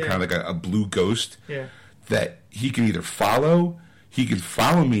version, kind of like a blue ghost. Yeah. That he can either follow. He can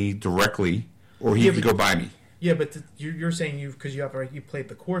follow me directly, or he can go by me. Yeah, but you're saying because you played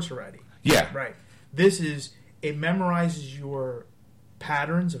the course already. Yeah. Right. This is it memorizes your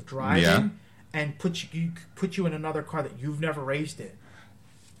patterns of driving and puts you in another car that you've never raced in,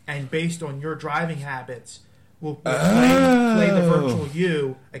 and based on your driving habits, will play the virtual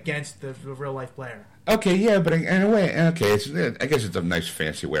you against the real life player. Okay, yeah, but in a way, I guess it's a nice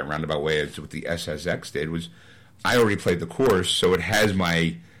fancy way, roundabout way. It's what the SSX did was, I already played the course, so it has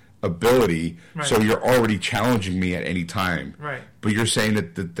my ability, so you're already challenging me at any time. Right. But you're saying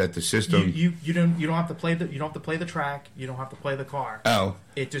that the system you don't have to play the track, you don't have to play the car. Oh.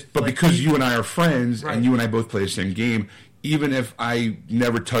 It just But because you and I are friends and you and I both play the same game, even if I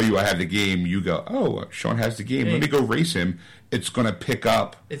never tell you I have the game, you go, "Oh, Sean has the game. Let me go race him." It's going to pick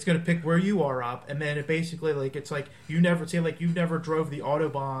up. It's going to pick where you are up, and then it basically it's like you never drove the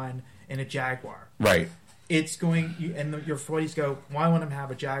Autobahn in a Jaguar. Right. It's going, and your buddies go, "Why want him to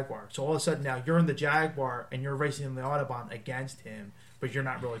have a Jaguar?" So all of a sudden now you're in the Jaguar and you're racing in the Autobahn against him, but you're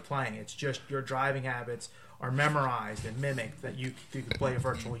not really playing. It's just your driving habits are memorized and mimicked that you can play a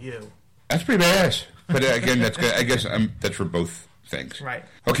virtual you. That's pretty badass. But again, that's good. I guess that's for both things. Right.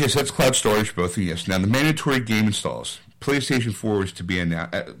 Okay, so that's cloud storage, both yes. Now the mandatory game installs. PlayStation 4 is to be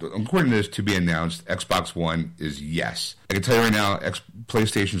announced. According to this, to be announced. Xbox One is yes. I can tell you right now,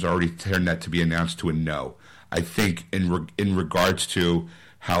 PlayStation's already turned that to be announced to a no. I think in regards to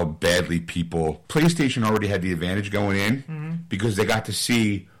how badly PlayStation already had the advantage going in because they got to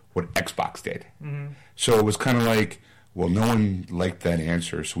see what Xbox did. So it was kind of like, well, no one liked that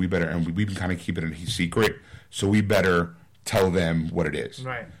answer, so we better, and we've been kind of keeping it a secret, so we better tell them what it is.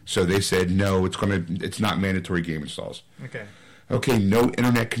 Right. So they said, no, it's not mandatory game installs. Okay, no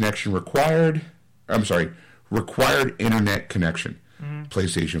internet connection required. I'm sorry, required internet connection.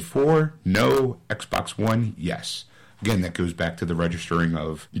 PlayStation 4, no. Xbox One, yes. Again, that goes back to the registering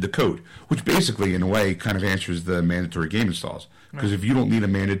of the code, which basically, in a way, kind of answers the mandatory game installs. Because if you don't need a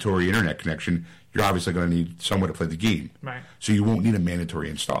mandatory internet connection, you're obviously going to need somewhere to play the game. Right. So you won't need a mandatory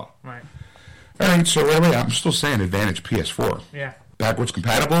install. Right. All right, so right away, I'm still saying Advantage PS4. Yeah. Backwards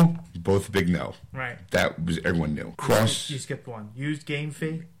compatible, both a big no. Right. That was everyone knew. You skipped one. Used game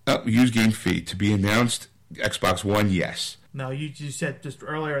fee? Used game fee to be announced. Xbox One, yes. No, you said just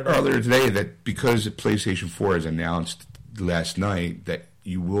earlier today that because PlayStation 4 has announced last night that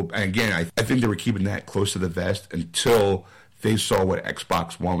you will. And again, I think they were keeping that close to the vest until they saw what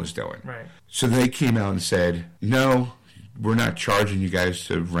Xbox One was doing. Right. So they came out and said, no, we're not charging you guys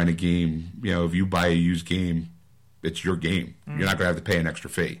to rent a game. You know, if you buy a used game, it's your game. You're not going to have to pay an extra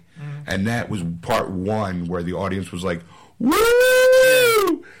fee. And that was part one where the audience was like,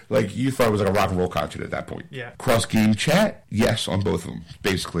 woo! Like, you thought it was like a rock and roll concert at that point. Yeah. Cross-game chat? Yes, on both of them.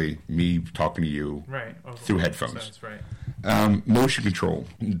 Basically, me talking to you through headphones. That's right. Motion control.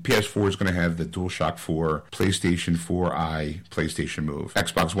 PS4 is going to have the DualShock 4, PlayStation 4i, PlayStation Move.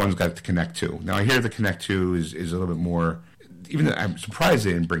 Xbox One's got the Kinect 2. Now, I hear the Kinect 2 is a little bit more... Even though I'm surprised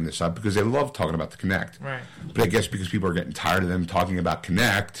they didn't bring this up because they love talking about the Kinect. Right. But I guess because people are getting tired of them talking about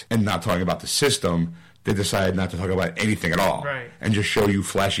Kinect and not talking about the system, they decided not to talk about anything at all. Right. And just show you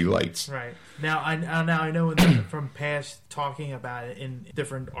flashy lights. Right. Now I know from past talking about it in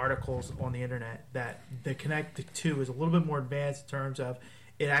different articles on the internet that the Kinect 2 is a little bit more advanced in terms of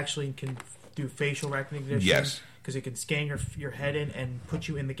it actually can do facial recognition. Yes. Because it can scan your head in and put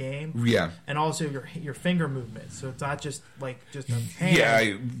you in the game. Yeah. And also your finger movements. So it's not just a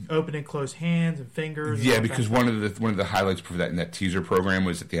hand. Open and close hands and fingers. Yeah, because one of the highlights for that in that teaser program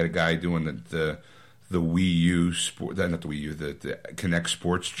was that they had a guy doing the Wii U sport, not the Wii U, the Kinect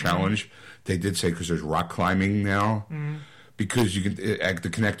Sports Challenge. They did say because there's rock climbing now. Because you can, the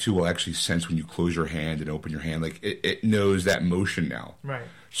Kinect 2 will actually sense when you close your hand and open your hand. Like it knows that motion now. Right.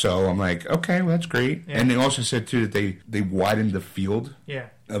 So I'm like, okay, well that's great. Yeah. And they also said too that they widened the field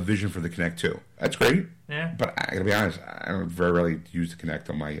of vision for the Kinect 2. That's great. Yeah. But I gotta be honest, I don't very rarely use the Kinect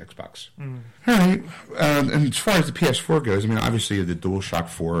on my Xbox. All right. And as far as the PS4 goes, I mean, obviously the DualShock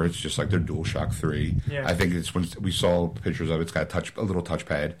 4, it's just like their DualShock 3. Yeah. I think it's when we saw pictures of it, it's got a little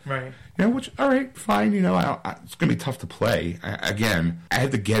touchpad. Right. You know, which, all right, fine. You know, it's going to be tough to play. I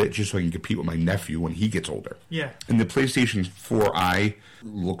had to get it just so I can compete with my nephew when he gets older. Yeah. And the PlayStation 4i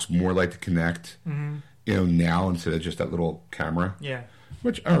looks more like the Kinect, you know, now instead of just that little camera. Yeah.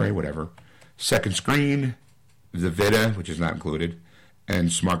 Which, all right, whatever. Second screen, the Vita, which is not included,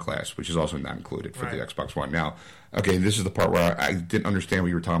 and Smart Glass, which is also not included for the Xbox One. Now, okay, this is the part where I didn't understand what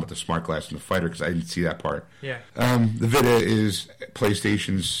you were talking about, the Smart Glass and the Fighter, because I didn't see that part. Yeah. The Vita is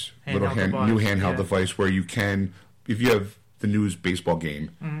PlayStation's new handheld device where you can, if you have the newest baseball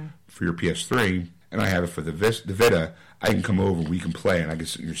game for your PS3, and I have it for the Vita, I can come over, we can play, and I can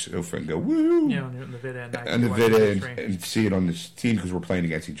sit in your sofa and go, woo! Yeah, on the Vita. And see it on this team because we're playing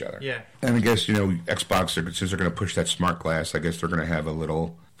against each other. Yeah. And I guess, you know, Xbox, since they're going to push that Smart Glass, I guess they're going to have a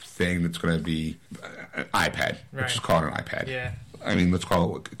little thing that's going to be an iPad. Right. Let's just call it an iPad. Yeah. I mean, let's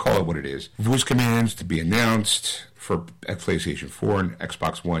call it what it is. Voice commands to be announced for PlayStation 4 and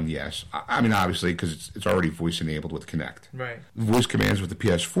Xbox One, yes. I mean, obviously, because it's already voice-enabled with Kinect. Right. Voice commands with the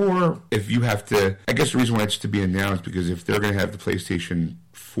PS4, if you have to... I guess the reason why it's to be announced, because if they're going to have the PlayStation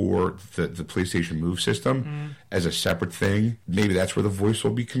 4, the PlayStation Move system as a separate thing, maybe that's where the voice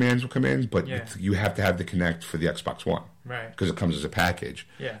commands will come in, but you have to have the Kinect for the Xbox One. Right. Because it comes as a package.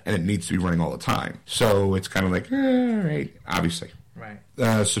 Yeah. And it needs to be running all the time. So it's kind of like, all right, obviously. Right.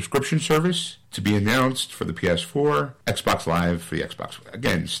 Subscription service to be announced for the PS4, Xbox Live for the Xbox.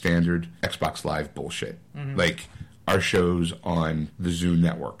 Again, standard Xbox Live bullshit. Like our shows on the Zune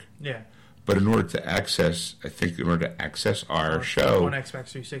network. Yeah. But in order to access our show on Xbox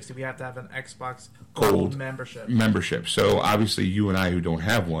 360, we have to have an Xbox Gold membership. So obviously, you and I, who don't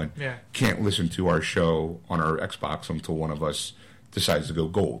have one, can't listen to our show on our Xbox until one of us decides to go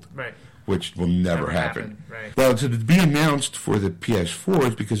gold. Right. Which will never happen. Right. Well, to be announced for the PS4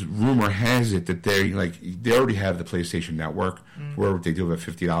 is because rumor has it that they already have the PlayStation Network, where they do have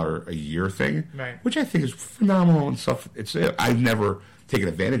a $50 a year thing, which I think is phenomenal and stuff. I've never taken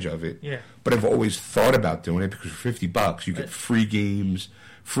advantage of it, but I've always thought about doing it because for $50 you get free games,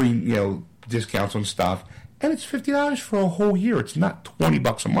 free discounts on stuff, and it's $50 for a whole year. It's not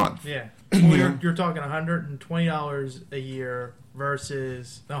 $20 a month. Yeah. Well, you're talking $120 a year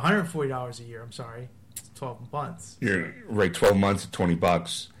versus $140 a year. I'm sorry, it's 12 months. You're right. 12 months at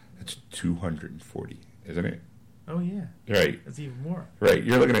 $20. That's $240, isn't it? Oh yeah. Right. That's even more. Right.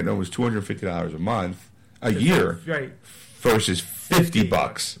 You're looking at almost $250 a month. a year Right. versus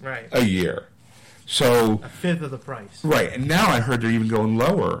 $50 Right. a year. So A fifth of the price. right, and now I heard they're even going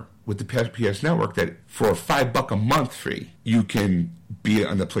lower with the PS Network. That for a $5 a month fee, you can be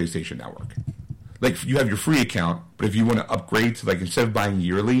on the PlayStation Network. Like you have your free account, but if you want to upgrade to like instead of buying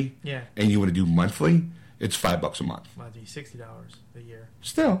yearly, Yeah. and you want to do monthly, it's $5 a month. Might be $60 a year.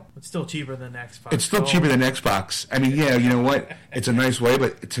 Still, It's still cheaper than Xbox. it's still cheaper than Xbox. I mean, yeah, you know what? It's a nice way,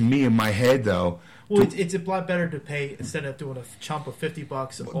 but to me, in my head, though, Well, it's a lot better to pay instead of doing a chump of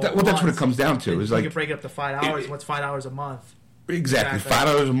 $50. that's what it comes down to. Is you like can break it up to $5. What's $5 a month? exactly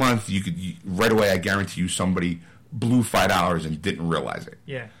 $5 a month. You could right away. I guarantee you, somebody blew $5 and didn't realize it.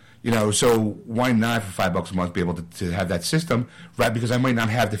 Yeah. You know, so why not for $5 a month be able to have that system, right? Because I might not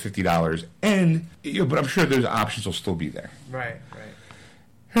have the $50, and but I'm sure those options will still be there. Right.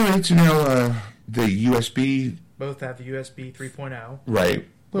 All right, so now the USB, Both have the USB 3.0. right?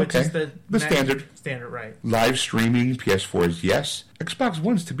 Which Okay, is the standard. Standard, right. Live streaming, PS4 is yes. Xbox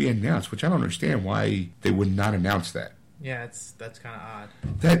One's to be announced, which I don't understand why they would not announce that. Yeah, that's kind of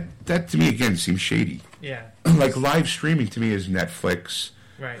odd. That to me again seems shady. Yeah. Like live streaming to me is Netflix,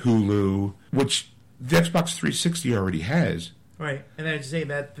 Right. Hulu, which the Xbox 360 already has. Right, and I was saying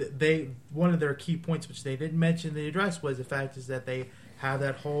that one of their key points, which they didn't mention in the address, was the fact is that they have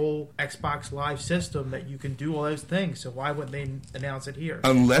that whole Xbox Live system that you can do all those things. So why wouldn't they announce it here?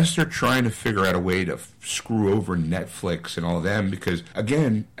 Unless they're trying to figure out a way to screw over Netflix and all of them, because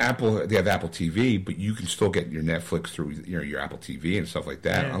again, they have Apple TV, but you can still get your Netflix through your Apple TV and stuff like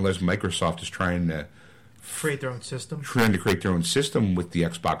that. Yeah. Unless Microsoft is trying to Create their own system. create their own system with the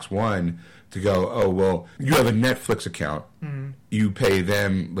Xbox One to go, oh, well, you have a Netflix account. Mm-hmm. You pay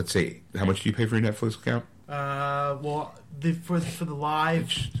them, let's say, how much do you pay for your Netflix account? Well, for the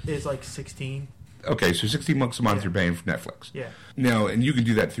live is like 16. Okay, so $60 a month Yeah. you're paying for Netflix. Yeah. Now, and you can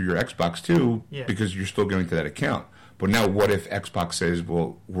do that through your Xbox too, Yeah. because you're still going to that account. But now what if Xbox says,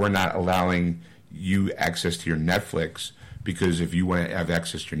 well, we're not allowing you access to your Netflix, because if you want to have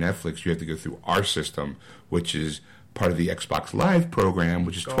access to your Netflix, you have to go through our system, which is part of the Xbox Live program,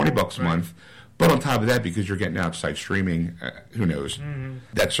 which is $20 a right. month. But on top of that, because you're getting outside streaming, who knows? Mm-hmm.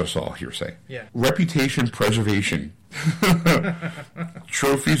 That's just all hearsay. Yeah. Reputation preservation.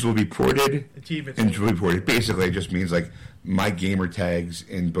 Trophies will be ported Achievements. and will be ported. Basically, it just means like my gamer tags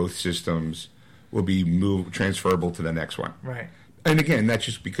in both systems will be transferable to the next one. Right. And again, that's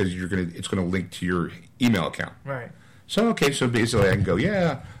just because it's gonna link to your email account. Right. So okay, so basically I can go,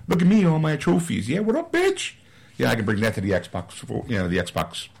 yeah, look at me, all my trophies. Yeah, what up, bitch? Yeah, I can bring that to the Xbox 4, the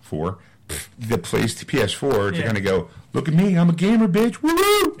Xbox 4. The PS4 to Yeah. kind of go, look at me, I'm a gamer, bitch.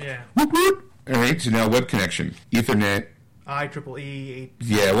 Woo-woo! Yeah. Whoop-whoop! All right, so now web connection. Ethernet. IEEE 8.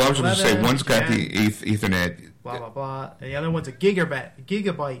 Yeah, well, I was going to say, 11, one's got yeah. the Ethernet. Blah blah blah. And the other one's a gigabyte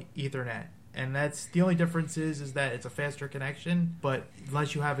Ethernet, and that's the only difference is that it's a faster connection. But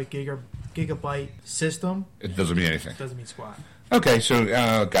unless you have a gigabyte system, It doesn't mean anything. it doesn't mean squat. Okay, so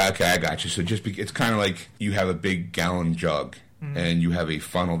okay, I got you. So it's kind of like you have a big gallon jug, and you have a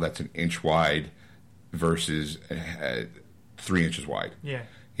funnel that's an inch wide versus 3 inches wide. Yeah.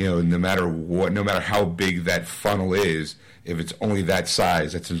 You know, no matter how big that funnel is, if it's only that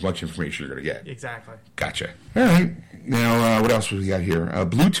size, that's as much information you're going to get. Exactly. Gotcha. All right. Now, what else we got here?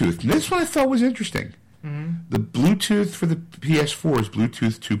 Bluetooth. This one I thought was interesting. Mm-hmm. The Bluetooth for the PS4 is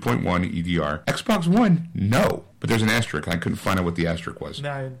Bluetooth 2.1 EDR. Xbox One, no. But there's an asterisk. I couldn't find out what the asterisk was.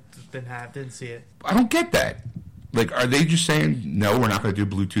 No, didn't see it. I don't get that. Like, are they just saying, no, we're not going to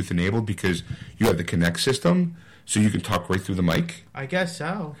do Bluetooth enabled because you have the Kinect system, so you can talk right through the mic? I guess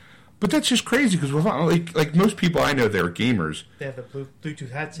so. But that's just crazy because like most people I know that are gamers, They have the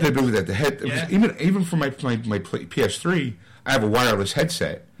Bluetooth headset. they believe that the head Yeah. even for my PS3, I have a wireless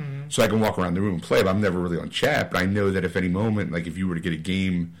headset, so I can walk around the room and play. But I'm never really on chat. But I know that if any moment, like if you were to get a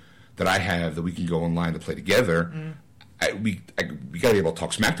game that I have that we can go online to play together, we got to be able to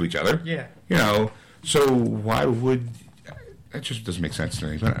talk smack to each other. Yeah. You know, so why would that just doesn't make sense to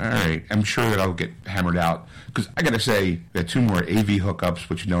me? But all right, I'm sure that I'll get hammered out because I got to say we got 2 more AV hookups,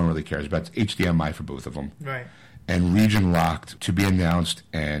 which no one really cares about. It's HDMI for both of them. Right. And region locked to be announced,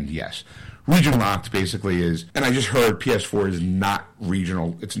 and yes, region locked basically is, and I just heard PS4 is not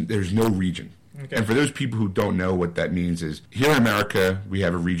regional. There's no region. Okay. And for those people who don't know what that means is, here in America we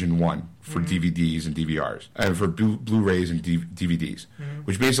have a region 1 for DVDs and DVRs, and for Blu-rays and DVDs,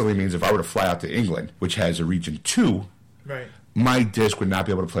 which basically means if I were to fly out to England, which has a region 2, Right. my disc would not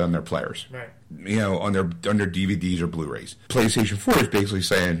be able to play on their players. Right. You know, on their DVDs or Blu-rays. PlayStation 4 is basically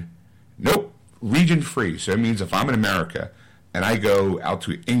saying, nope, region free. So it means if I'm in America and I go out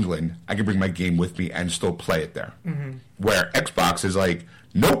to England, I can bring my game with me and still play it there. Where Xbox is like,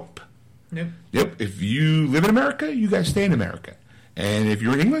 nope, Yep. Yep. If you live in America, you got to stay in America. And if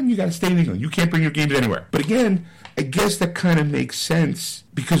you're in England, you got to stay in England. You can't bring your games anywhere. But again, I guess that kind of makes sense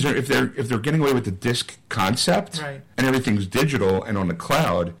because if they're getting away with the disc concept right. and everything's digital and on the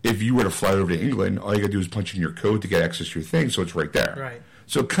cloud, if you were to fly over to England, all you got to do is punch in your code to get access to your thing, so it's right there. Right.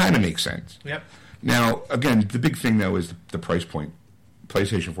 So it kind of makes sense. Yep. Now, again, the big thing though is the price point.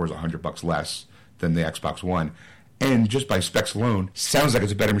 PlayStation 4 is $100 less than the Xbox One. And just by specs alone, sounds like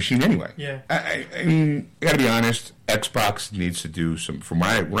it's a better machine anyway. Yeah. I mean, I got to be honest. Xbox needs to do some. From what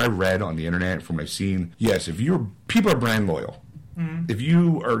I read on the internet, from what I've seen, yes, if people are brand loyal. Mm-hmm. If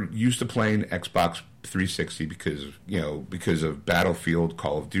you are used to playing Xbox 360 because of Battlefield,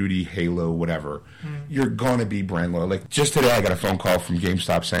 Call of Duty, Halo, whatever, you're gonna be brand loyal. Like just today, I got a phone call from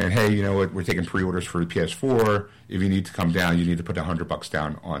GameStop saying, "Hey, you know what? We're taking pre-orders for the PS4. If you need to come down, you need to put $100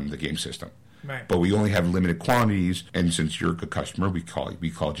 down on the game system." Right. But we only have limited quantities, and since you're a good customer, we called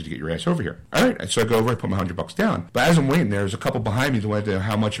you to get your ass over here. All right, so I go over, I put my $100 down. But as I'm waiting, there's a couple behind me that wanted to know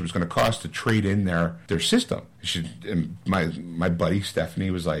how much it was going to cost to trade in their system. And my buddy Stephanie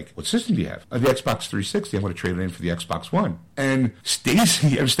was like, "What system do you have?" The Xbox 360. I'm going to trade it in for the Xbox One. And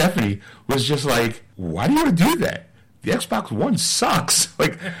Stephanie was just like, "Why do you want to do that? The Xbox One sucks."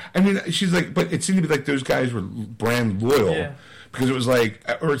 Like, I mean, she's like, but it seemed to be like those guys were brand loyal. Yeah. Because it was like,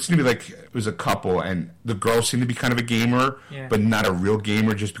 or it seemed to be like it was a couple, and the girl seemed to be kind of a gamer, but not a real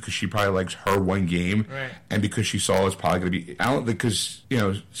gamer, just because she probably likes her one game, right. and because she saw it's probably going to be out. Because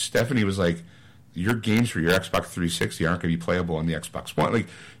Stephanie was like, your games for your Xbox 360 aren't going to be playable on the Xbox One. Like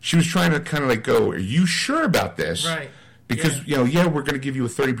she was trying to kind of like go, "Are you sure about this?" Right. Because we're going to give you a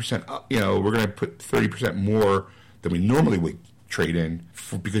 30%. We're going to put 30% more than we normally would trade in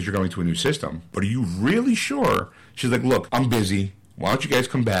because you're going to a new system. But are you really sure? She's like, "Look, I'm busy. Why don't you guys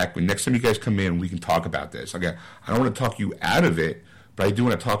come back? When next time you guys come in, we can talk about this." Okay, I don't want to talk you out of it, but I do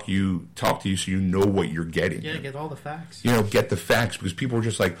want to talk to you so you know what you're getting. Yeah, get all the facts. Get the facts, because people were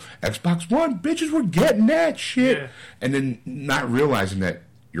just like, Xbox One, bitches were getting that shit. Yeah. And then not realizing that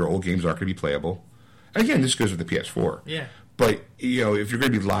your old games aren't going to be playable. And again, this goes with the PS4. Yeah. But, if you're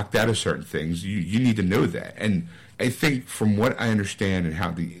going to be locked out of certain things, you need to know that. And I think from what I understand and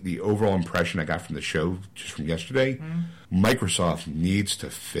how the overall impression I got from the show just from yesterday, Microsoft needs to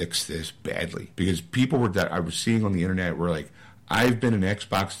fix this badly. Because people that I was seeing on the internet were like, "I've been an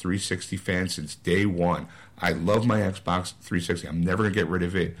Xbox 360 fan since day one. I love my Xbox 360. I'm never going to get rid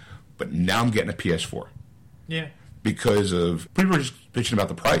of it. But now I'm getting a PS4. Yeah. Because of people were just bitching about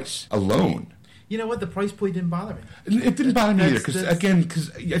the price alone. You know what? The price point didn't bother me. It didn't bother me either. Because I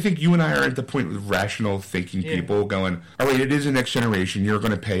think you and I are at the point with rational thinking people going, all right, it is the next generation. You're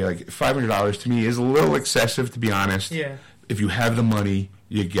going to pay like $500 to me is a little excessive, to be honest. Yeah. If you have the money,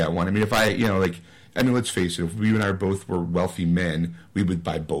 you get one. I mean, let's face it. If you and I both were wealthy men, we would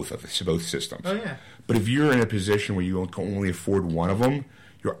buy both systems. Oh, yeah. But if you're in a position where you can only afford one of them,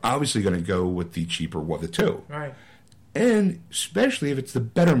 you're obviously going to go with the cheaper one of the two. Right. And especially if it's the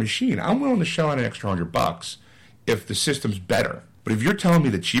better machine. I'm willing to shell out an extra $100 if the system's better. But if you're telling me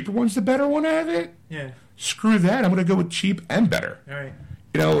the cheaper one's the better one out of it, screw that. I'm going to go with cheap and better. All right.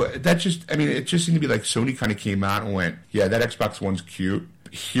 It just seemed to be like Sony kind of came out and went, yeah, that Xbox One's cute.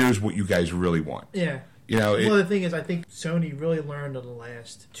 Here's what you guys really want. Yeah. The thing is, I think Sony really learned on the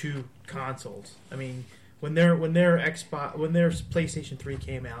last two consoles. I mean, when their PlayStation 3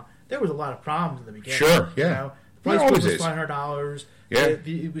 came out, there was a lot of problems in the beginning. Sure, yeah. The price point was $500. Yeah.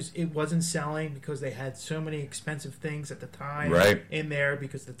 It wasn't selling because they had so many expensive things at the time in there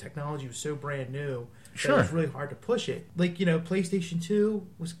because the technology was so brand new. Sure. It was really hard to push it. Like, PlayStation 2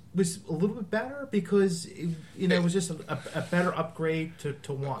 was a little bit better because it was just a better upgrade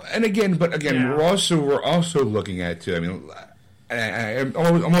to one. And again, we're also looking at too. I mean, I'm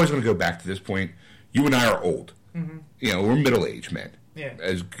always going to go back to this point. You and I are old. Mm-hmm. We're middle-aged men. Yeah.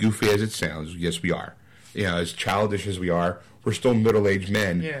 As goofy as it sounds, yes, we are. As childish as we are, we're still middle-aged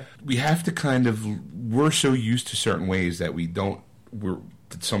men. Yeah. We have to we're so used to certain ways that we're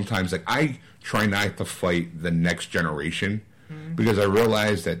sometimes, like, I try not to fight the next generation because I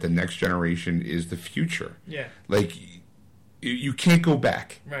realize that the next generation is the future. Yeah. Like, you can't go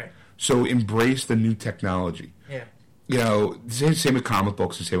back. Right. So embrace the new technology. Yeah. Same with comic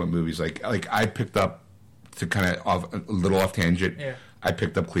books and same with movies. Like I picked up, to kind of a little off tangent, I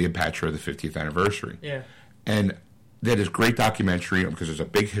picked up Cleopatra, the 50th anniversary. Yeah. And that is a great documentary because there's a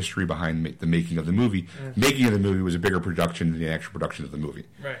big history behind the making of the movie. Making of the movie was a bigger production than the actual production of the movie.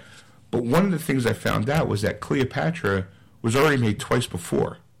 Right. But one of the things I found out was that Cleopatra was already made twice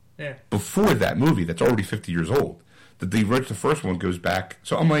before. Yeah. Before that movie, that's already 50 years old. The first one goes back.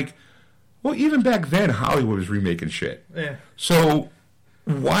 So I'm like, well, even back then, Hollywood was remaking shit. Yeah. So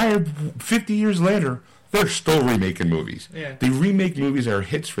why 50 years later they're still remaking movies? Yeah. They remake movies that are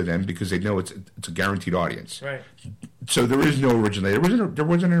hits for them because they know it's a guaranteed audience. Right. So there is no original. There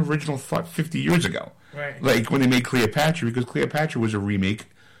wasn't an original thought 50 years ago. Right. Like when they made Cleopatra, because Cleopatra was a remake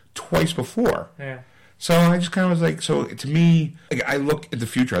twice before. Yeah. So I just kind of was like, so to me, like, I look at the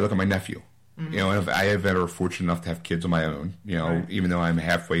future. I look at my nephew. You know, and if I have ever fortunate enough to have kids of my own, you know, Right. even though I'm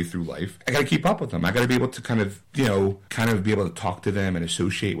halfway through life, I got to keep up with them. I got to be able to kind of be able to talk to them and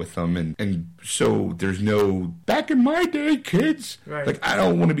associate with them. And so there's no, back in my day, kids. Right. Like, I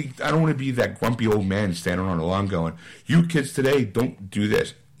don't want to be that grumpy old man standing on the lawn going, you kids today, don't do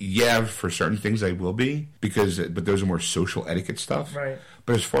this. Yeah, for certain things I will be, but those are more social etiquette stuff. Right.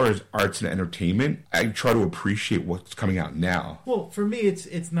 But as far as arts and entertainment, I try to appreciate what's coming out now. Well, for me,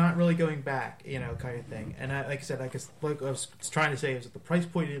 it's not really going back, kind of thing. And like I said, like I was trying to say is that the price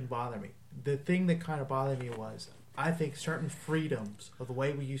point didn't bother me. The thing that kind of bothered me was I think certain freedoms of the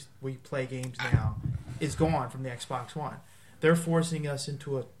way we play games now is gone from the Xbox One. They're forcing us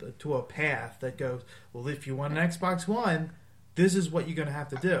into a path that goes, well, if you want an Xbox One, this is what you're going to have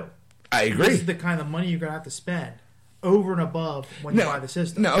to do. I agree. This is the kind of money you're going to have to spend over and above when you buy the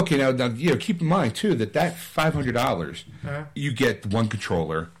system. No, okay. Now, keep in mind too that $500, you get one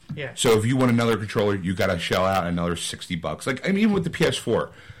controller. Yeah. So if you want another controller, you got to shell out another $60. Like, I mean, even with the PS4,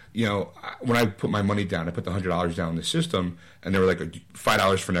 when I put my money down, I put the $100 down in the system, and they were like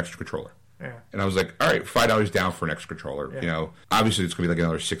 $5 for an extra controller. Yeah. And I was like, all right, $5 down for an extra controller. Yeah. Obviously it's going to be like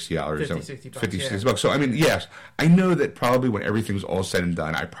another $60. $50, So, I mean, yes, I know that probably when everything's all said and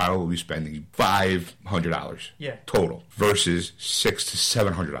done, I probably will be spending $500 total versus $600 to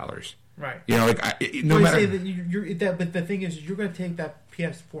 $700. Right. No matter. Say that but the thing is, you're going to take that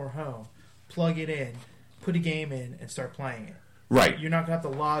PS4 home, plug it in, put a game in, and start playing it. Right. You're not going to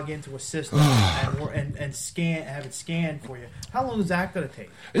have to log into a system and have it scanned for you. How long is that going to take?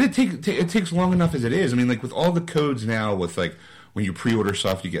 It takes long enough as it is. I mean, like with all the codes now, with like when you pre-order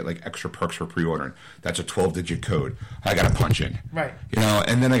stuff, you get like extra perks for pre-ordering. That's a 12-digit code. I got to punch in. Right.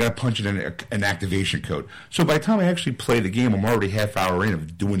 And then I got to punch in an activation code. So by the time I actually play the game, I'm already half hour in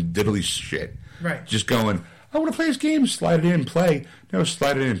of doing diddly shit. Right. Just going, I want to play this game. Slide it in, play. No,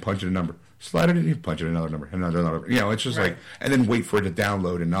 slide it in, punch in a number. Slide it in, punch in another number, another. It's just like, and then wait for it to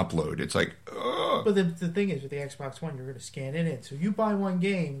download and upload. It's like, ugh. But the thing is, with the Xbox One, you're going to scan it in. So you buy one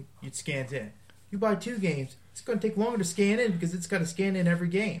game, it scans in. You buy two games, it's going to take longer to scan in because it's got to scan in every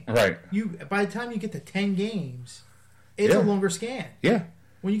game. Right. By the time you get to 10 games, it's a longer scan. Yeah.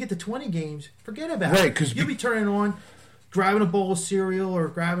 When you get to 20 games, forget about it. Right, because you'll be turning on, grabbing a bowl of cereal or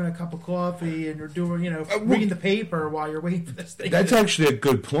grabbing a cup of coffee, and you're doing, reading the paper while you're waiting for this thing. That's actually a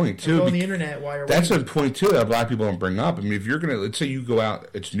good point too. On the internet while you're waiting. That's a waiting. point too that a lot of people don't bring up. I mean, if you're let's say you go out,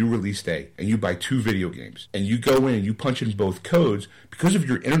 it's new release day, and you buy 2 video games, and you go in and you punch in both codes, because of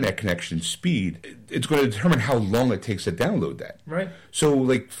your internet connection speed, it's going to determine how long it takes to download that. Right. So,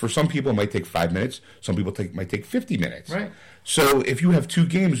 like for some people, it might take 5 minutes. Some people might take 50 minutes. Right. So if you have 2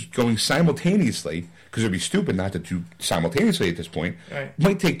 games going simultaneously, because it'd be stupid not to do simultaneously at this point, right. It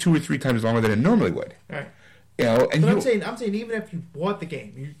might take 2 or 3 times longer than it normally would. Right. And I'm saying even if you bought the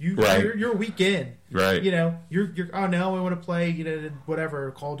game, you're a week in, right? You're oh no, I want to play whatever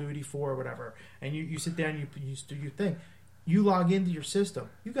Call of Duty 4 or whatever, and you sit down, you do your thing, you log into your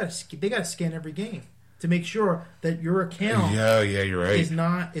system, they got to scan every game to make sure that your account you're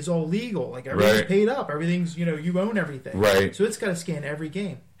right. is all legal, like everything's paid up, everything's you own everything, right? So it's got to scan every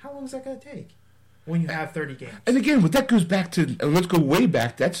game. How long is that going to take? When you have 30 games. And again, that goes back to, let's go way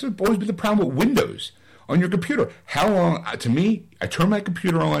back, that's always been the problem with Windows on your computer. How long, to me, I turn my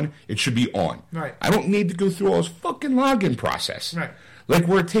computer on, it should be on. Right. I don't need to go through all this fucking login process. Right. Like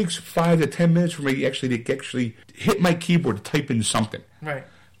where it takes 5 to 10 minutes for me to actually hit my keyboard to type in something. Right.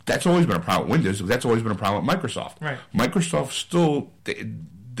 That's always been a problem with Windows. That's always been a problem with Microsoft. Right. Microsoft still,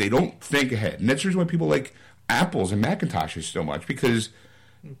 they don't think ahead. And that's the reason why people like Apples and Macintoshes so much, because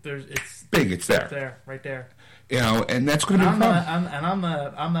it's big. It's there. It's there, right there. And that's going to be a problem.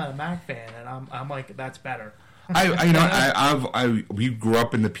 I'm not a Mac fan, and I'm like, that's better. We grew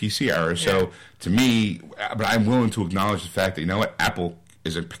up in the PC era, so to me, but I'm willing to acknowledge the fact that Apple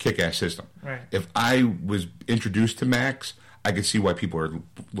is a kick-ass system. Right. If I was introduced to Macs, I could see why people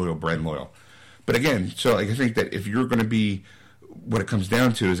are brand loyal. But again, so I think that if you're going to be, what it comes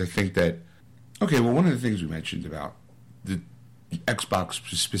down to is I think that, one of the things we mentioned about the Xbox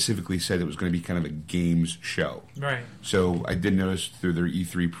specifically said it was going to be kind of a games show. Right. So I did notice through their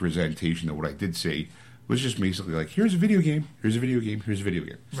E3 presentation that what I did see was just basically like, here's a video game, here's a video game, here's a video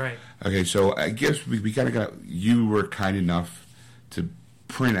game. Right. Okay, so I guess we kind of you were kind enough to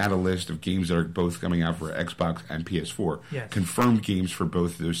print out a list of games that are both coming out for Xbox and PS4. Yes. Confirmed games for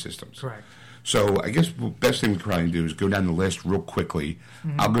both of those systems. Correct. So I guess the best thing we could probably do is go down the list real quickly.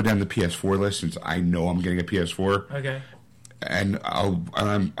 I'll go down the PS4 list since I know I'm getting a PS4. Okay. And I'll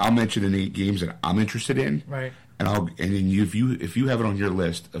mention the 8 games that I'm interested in. Right. And if you have it on your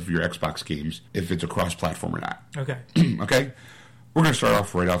list of your Xbox games, if it's a cross-platform or not. Okay. Okay? We're going to start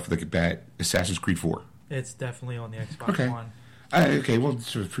off right off the bat, Assassin's Creed 4. It's definitely on the Xbox One. Okay, well,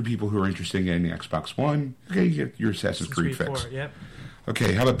 so for people who are interested in the Xbox One, okay, you get your Assassin's Creed fix. 4, yep.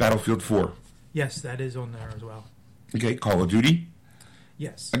 Okay, how about Battlefield 4? Yes, that is on there as well. Okay, Call of Duty?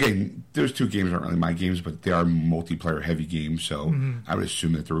 Yes. Again, those 2 games aren't really my games, but they are multiplayer-heavy games, so I would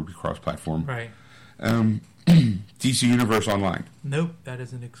assume that there would be cross-platform. Right. DC Universe Online. Nope, that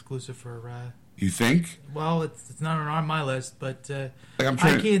isn't exclusive for... You think? Well, it's not on my list, but I'm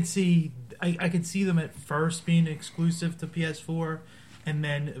I can't see... I can see them at first being exclusive to PS4, and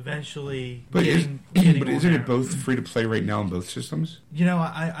then eventually getting isn't it both free to play right now on both systems? You know,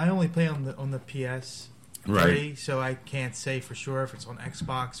 I only play on the PS3, right? So I can't say for sure if it's on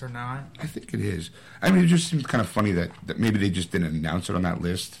Xbox or not. I think it is. I mean, it just seems kind of funny that maybe they just didn't announce it on that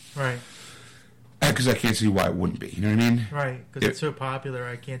list, right? Because I can't see why it wouldn't be. You know what I mean? Right. Because it's so popular,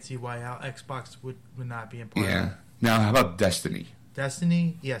 I can't see why Xbox would not be in part of it. Now, how about Destiny?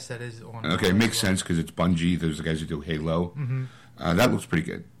 Destiny? Yes, that is on. Okay, makes sense because it's Bungie. Those are the guys who do Halo. Mm-hmm. That looks pretty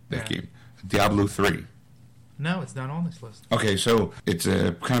good, that game. Diablo 3. No, it's not on this list. Okay, so it's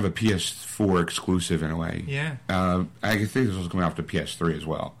a kind of a PS4 exclusive in a way. Yeah. I think this was coming off to PS3 as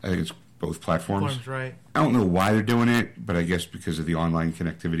well. I think it's both platforms. Right. I don't know why they're doing it, but I guess because of the online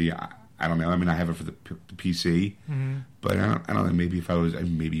connectivity. I don't know. I mean, I have it for the PC, but I don't know. Maybe if I'd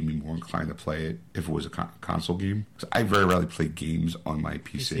maybe be more inclined to play it if it was a console game. I very rarely play games on my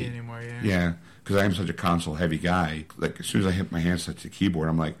PC anymore. Yeah. Yeah, because I am such a console heavy guy. Like as soon as I hit my hands touch the keyboard,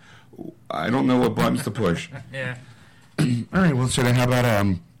 I'm like, I don't know what buttons to push. Yeah. All right. Well, so then how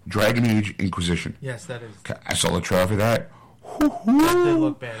about Dragon Age Inquisition? Yes, that is. I saw the trailer for that. That did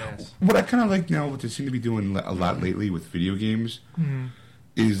look badass. What I kind of like now, what they seem to be doing a lot lately with video games.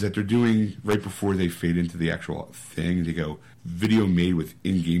 Is that they're doing right before they fade into the actual thing, they go video made with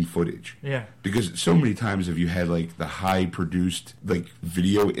in-game footage. Yeah. Because so many times have you had like the high-produced like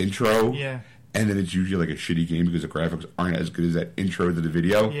video intro, and then it's usually like a shitty game because the graphics aren't as good as that intro to the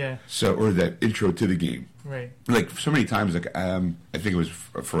video. Yeah. So or that intro to the game. Right. Like so many times, like I think it was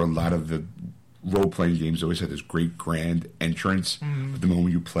for a lot of the role-playing games, they always had this great grand entrance. But the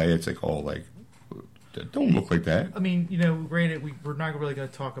moment you play, it's like all like. Don't look like that. I mean, you know, granted, we're not really going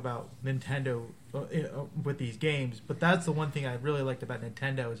to talk about Nintendo with these games, but that's the one thing I really liked about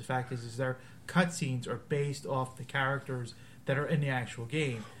Nintendo is the fact is their cutscenes are based off the characters that are in the actual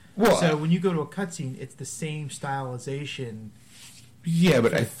game. Well, so when you go to a cutscene, it's the same stylization. Yeah,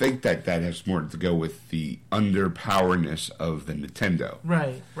 but I think that has more to go with the underpowerness of the Nintendo.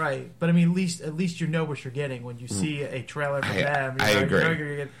 Right. But I mean, at least you know what you're getting when you see a trailer for them. I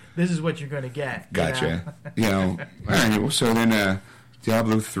agree. This is what you're going to get. Gotcha. You know, all right. Well, so then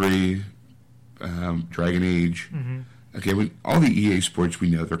Diablo 3, Dragon Age. Okay, all the EA Sports we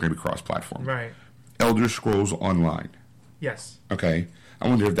know they're going to be cross-platform. Right. Elder Scrolls Online. Yes. Okay. I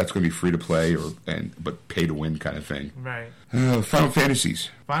wonder if that's going to be free to play but pay to win kind of thing. Right. Final Fantasies.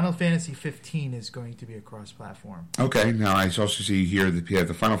 Final Fantasy 15 is going to be a cross-platform. Okay. Now I also see here that you have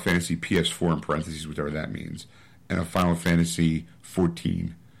the Final Fantasy PS4 in parentheses, whatever that means, and a Final Fantasy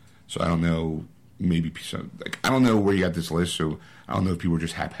 14. So I don't know. Maybe I don't know where you got this list. So I don't know if people are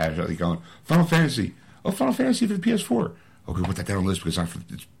just haphazardly going Final Fantasy. Oh, Final Fantasy for the PS4. Okay, put that down on the list because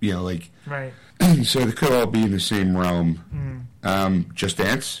it's right. So they could all be in the same realm. Just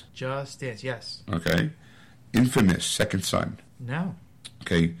Dance. Just Dance, yes. Okay. Infamous Second Son. No.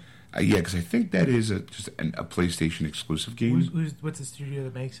 Okay. Yeah, because I think that is just a PlayStation exclusive game. What's the studio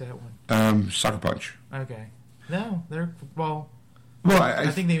that makes that one? Sucker Punch. Okay. No, they're Well, I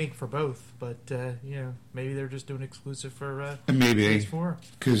think they make for both, but maybe they're just doing exclusive for maybe PS4.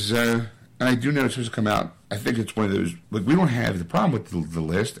 Because and I do know it's supposed to come out. I think it's one of those. Like we don't have the problem with the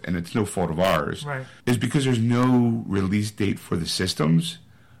list, and it's no fault of ours. Right. Is because there's no release date for the systems.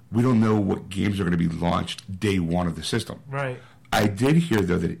 We don't know what games are going to be launched day one of the system. Right. I did hear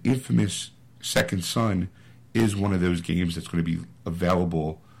though that Infamous Second Son is one of those games that's going to be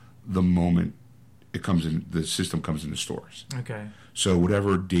available the moment it comes in. The system comes into stores. Okay. So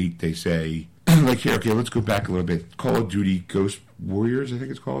whatever date they say, like here, okay, let's go back a little bit. Call of Duty Ghost Warriors, I think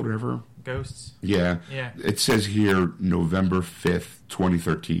it's called, whatever. Ghosts? Yeah. It says here November 5th,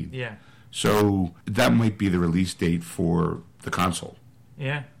 2013. Yeah. So that might be the release date for the console.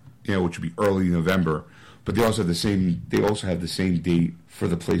 Yeah. which would be early November. But they also have the same. They also have the same date for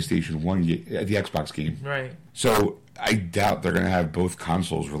the PlayStation 1, the Xbox game. Right. So I doubt they're going to have both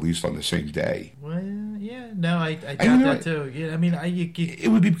consoles released on the same day. Well, yeah, no, I doubt that too. Yeah, I mean, it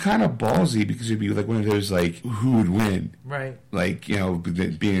would be kind of ballsy because it'd be like one of those like who would win, right? Like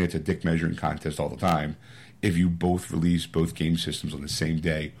being it's a dick measuring contest all the time. If you both release both game systems on the same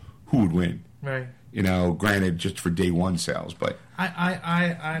day, who would win? Right. Granted, just for day one sales, but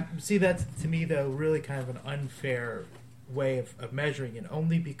I see that to me though really kind of an unfair way of measuring it,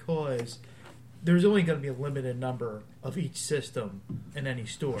 only because there's only going to be a limited number of each system in any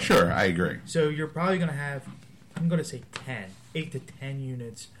store. Sure, I agree. So you're probably going to have, I'm going to say 8 to 10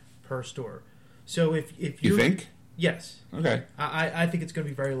 units per store. So if you think? Yes. Okay. I think it's going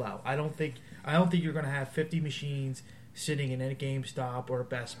to be very low. I don't think you're going to have 50 machines sitting in any GameStop or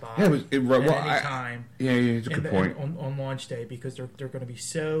Best Buy at any time. Yeah, it's a good point. On launch day, because they're going to be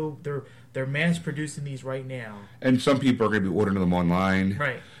they're mass producing these right now. And some people are going to be ordering them online.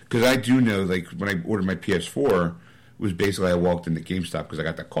 Right. Because I do know, like, when I ordered my PS4, it was basically I walked into GameStop because I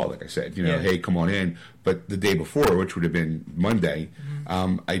got that call, like I said, hey, come on in. But the day before, which would have been Monday,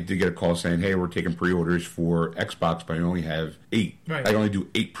 I did get a call saying, hey, we're taking pre-orders for Xbox, but I only have 8. Right. I only do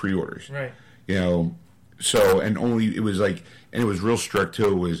 8 pre-orders. Right. So, and only, it was like, and it was real strict too,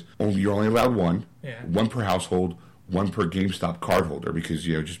 it was you're only allowed one per household, one per GameStop card holder, because,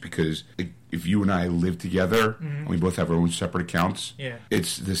 just because if you and I live together, and we both have our own separate accounts,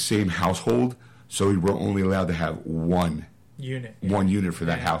 it's the same household, so we were only allowed to have one unit for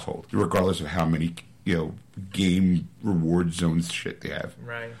that household, regardless of how many, game reward zones shit they have.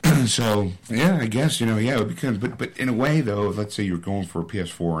 Right. So, yeah, I guess, it would be kind of, but in a way, though, if let's say you're going for a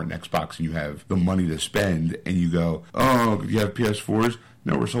PS4 or an Xbox and you have the money to spend and you go, oh, you have PS4s?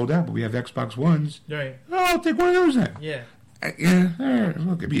 No, we're sold out, but we have Xbox Ones. Right. Oh, I'll take one of those then. Yeah. All right,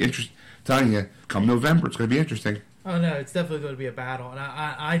 look, it'd be interesting. Telling you, come November, it's going to be interesting. Oh, no, it's definitely going to be a battle. And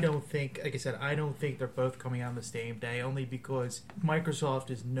I don't think, like I said, I don't think they're both coming out on the same day, only because Microsoft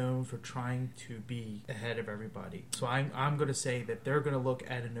is known for trying to be ahead of everybody. So I'm going to say that they're going to look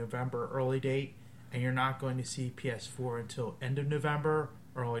at a November early date, and you're not going to see PS4 until end of November,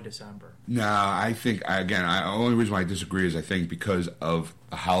 early December. No, I think, again, the only reason why I disagree is I think because of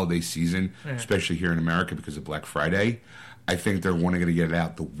the holiday season, especially here in America because of Black Friday, I think they're wanting to get it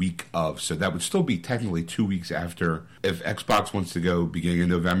out the week of. So that would still be technically 2 weeks after. If Xbox wants to go beginning of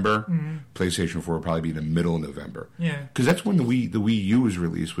November, PlayStation 4 will probably be the middle of November. Yeah. Because that's when the Wii U was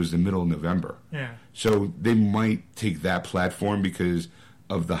released, was the middle of November. Yeah. So they might take that platform because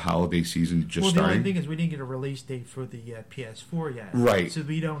of the holiday season just starting. Well, the only thing is we didn't get a release date for the PS4 yet. Right. So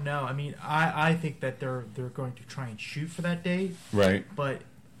we don't know. I mean, I think that they're going to try and shoot for that date. Right. But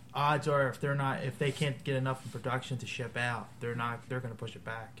odds are, if they can't get enough in production to ship out, they're going to push it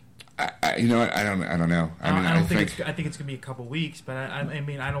back. I don't know. I think it's going to be a couple weeks, but I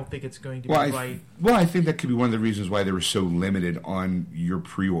mean, I don't think it's going to be right. I think that could be one of the reasons why they were so limited on your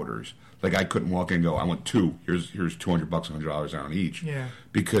pre-orders. Like, I couldn't walk in and go, I want 2. Here's $200, $100 on each. Yeah.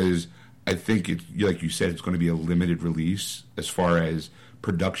 Because I think it's, like you said, it's going to be a limited release as far as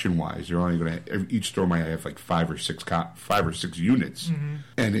production-wise. They're only going to, each store might have like 5 or 6 units.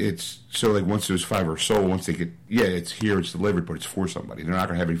 And it's, so like once those 5 are sold, once they get, it's here, it's delivered, but it's for somebody. They're not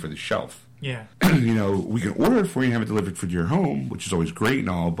going to have any for the shelf. Yeah. We can order it for you and have it delivered for your home, which is always great and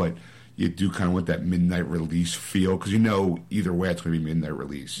all, but you do kind of want that midnight release feel, because either way it's going to be midnight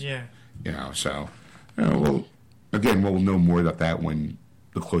release. Yeah. So, we'll know more about that when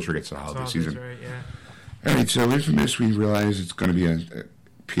the closer it gets to the holiday season. Right, yeah. All right, so Infamous, we realize it's going to be a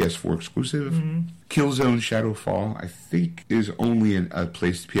PS4 exclusive. Killzone Shadowfall, I think, is only a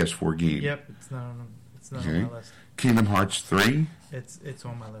PS4 game. Yep, it's not on my list. Kingdom Hearts 3? It's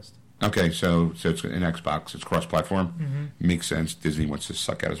on my list. Okay, so it's an Xbox. It's cross-platform. Makes sense. Disney wants to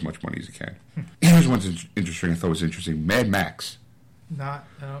suck out as much money as it can. Here's one's interesting. I thought was interesting. Mad Max. Not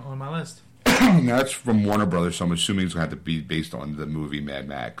on my list. Now, that's from Warner Brothers, so I'm assuming it's going to have to be based on the movie Mad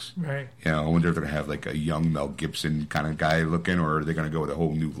Max. Right. I wonder if they're going to have like a young Mel Gibson kind of guy looking, or are they going to go with a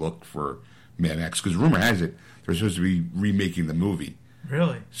whole new look for Mad Max? Because rumor has it they're supposed to be remaking the movie.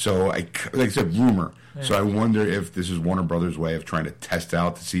 Really? So, like I said, rumor. Yeah. So I wonder if this is Warner Brothers' way of trying to test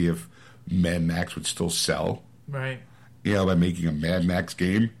out to see if Mad Max would still sell. Right. By making a Mad Max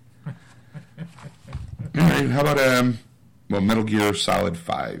game. All right, how about Metal Gear Solid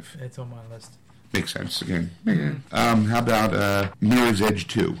 5? It's on my list. Makes sense again. How about Mirror's Edge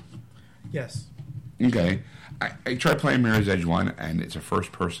 2? Yes. Okay. I tried playing Mirror's Edge 1, and it's a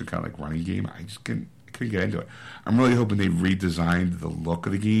first-person kind of like running game. I just couldn't get into it. I'm really hoping they redesigned the look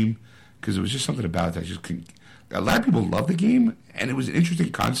of the game, because it was just something about it that I just couldn't. a lot of people love the game, and it was an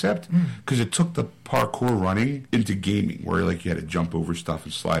interesting concept because it took the parkour running into gaming, where like you had to jump over stuff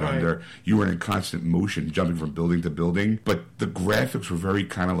and slide under. You were in constant motion, jumping from building to building, but the graphics were very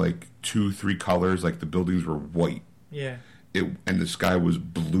kind of like 2-3 colors, like the buildings were white. Yeah. And the sky was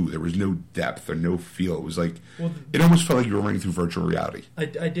blue. There was no depth or no feel. It was like it almost felt like you were running through virtual reality. I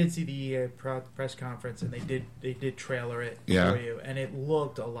did see the press conference, and they did trailer it Yeah. for you, and it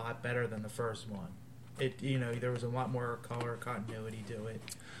looked a lot better than the first one. It there was a lot more color continuity to it.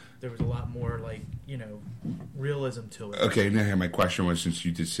 There was a lot more like realism to it. Okay, now my question was, since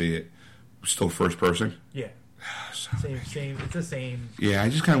you did see it, still first person. Yeah. Same. It's the same. Yeah, I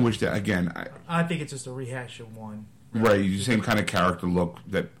just kind of wish that again. I think it's just a rehash of one. Right, the same kind of character look,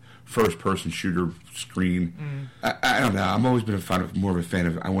 that first-person shooter screen. I don't know. I've always been more of a fan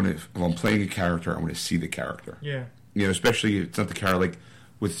of. If I'm playing a character, I want to see the character. Yeah. Especially if it's not the character. Like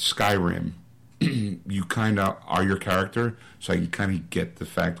with Skyrim, you kind of are your character, so I can kind of get the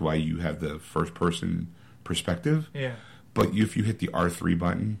fact why you have the first-person perspective. Yeah. But if you hit the R3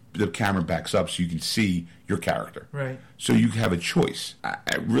 button, the camera backs up so you can see your character. Right. So you have a choice. I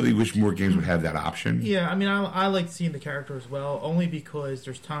really wish more games would have that option. Yeah, I mean, I like seeing the character as well, only because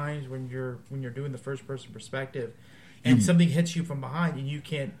there's times when you're doing the first person perspective, and something hits you from behind and you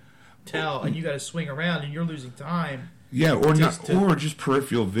can't tell, and you got to swing around and you're losing time. Yeah, or just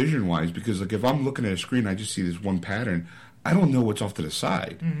peripheral vision wise, because like if I'm looking at a screen, I just see this one pattern. I don't know what's off to the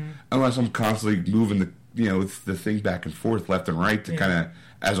side unless I'm constantly moving the thing back and forth, left and right, to kind of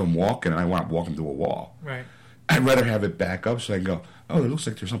as I'm walking, and I want to walk into a wall. Right. I'd rather have it back up so I can go, oh, it looks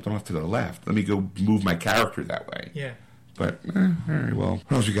like there's something off to the left. Let me go move my character that way. Yeah. But, all right, well.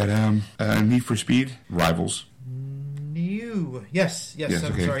 What else we got? Need for Speed, Rivals. New. Yes,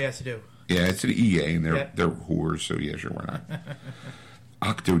 I'm sorry, yes, I do. Yeah, it's an EA, and they're whores, so yeah, sure, why not?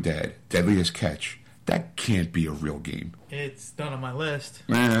 Octodad, Deadliest Catch. That can't be a real game. It's not on my list.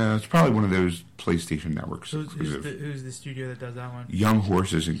 It's probably one of those PlayStation Networks. Who's the studio that does that one? Young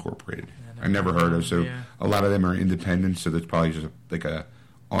Horses Incorporated. I never heard of. So a lot of them are independent. So that's probably just like a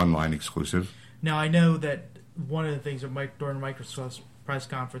online exclusive. Now I know that one of the things during Microsoft's press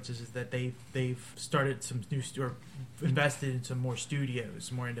conferences is that they've started some new or invested in some more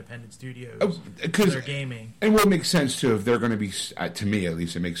studios, more independent studios for their gaming. And what makes sense too, if they're going to be, to me at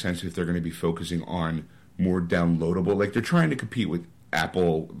least, it makes sense if they're going to be focusing on more downloadable. Like they're trying to compete with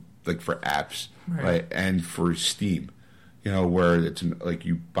Apple, like for apps, right? And for Steam, where it's like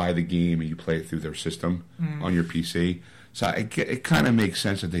you buy the game and you play it through their system on your PC. So it kind of makes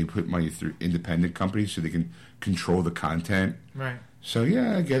sense that they put money through independent companies so they can control the content. Right. So,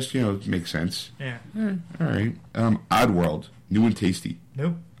 yeah, I guess, it makes sense. Yeah. All right. Oddworld, new and tasty.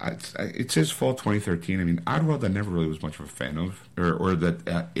 Nope. It says fall 2013. I mean, Oddworld I never really was much of a fan of. Or that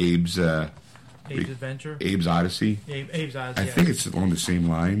Abe's Adventure? Abe's Odyssey. Abe's Odyssey, I think it's along the same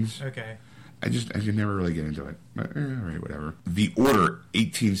lines. Okay. I could never really get into it. But, all right, whatever. The Order,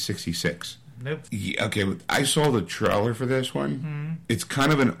 1866. Nope. Yeah, okay, I saw the trailer for this one. Mm-hmm. It's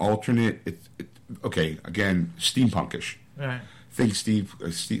kind of an alternate. Okay, again, steampunkish. Right. Think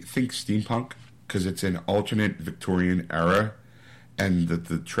steampunk, because it's an alternate Victorian era, and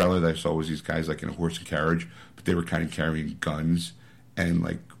the trailer that I saw was these guys like in a horse and carriage, but they were kind of carrying guns and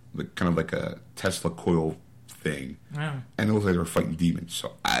like kind of like a Tesla coil thing, and it looked like they were fighting demons.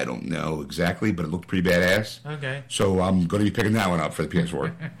 So I don't know exactly, but it looked pretty badass. Okay. So I'm going to be picking that one up for the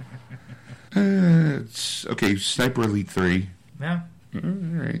PS4. Okay, Sniper Elite 3. Yeah. All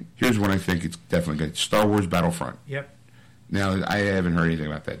right. Here's one I think it's definitely good. Star Wars Battlefront. Yep. Now, I haven't heard anything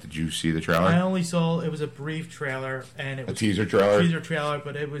about that. Did you see the trailer? I only saw, it was a brief trailer, and it was a teaser trailer.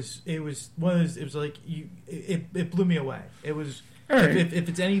 But it was like it blew me away. It was right. if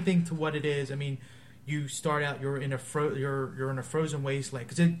it's anything to what it is. I mean, you start out, you're in a frozen wasteland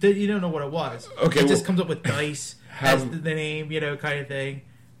because you don't know what it was. Okay, it just comes up with dice as the name, kind of thing.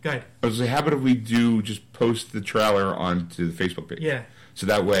 Go ahead. I was like, how about if we just post the trailer onto the Facebook page? Yeah. So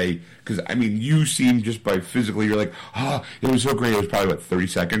that way, because I mean, you seem just by physically, you're like, it was so great. It was probably 30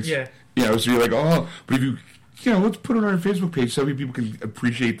 seconds. Yeah. So you're like, but if you, let's put it on our Facebook page so many people can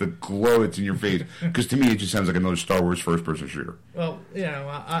appreciate the glow that's in your face. Because to me, it just sounds like another Star Wars first-person shooter. Well,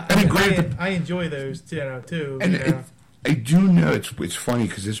 I enjoy those, too. And I do know it's funny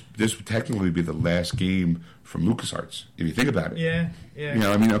because this would technically be the last game from LucasArts, if you think about it. Yeah.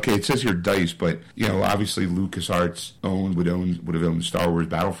 It says here DICE, but obviously LucasArts would have owned Star Wars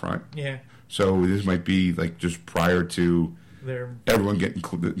Battlefront. Yeah. So this might be like just prior to everyone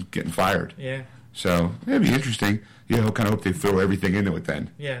getting fired. Yeah. So it'd be interesting. Kind of hope they throw everything into it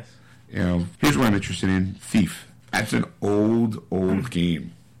then. Yes. Here's what I'm interested in: Thief. That's an old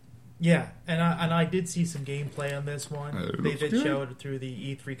game. Yeah, and I did see some gameplay on this one. They did good. show it through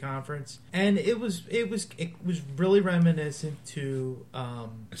the E3 conference, and it was really reminiscent to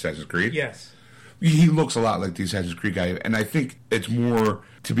Assassin's Creed? yes, He looks a lot like the Assassin's Creed guy, and I think it's more,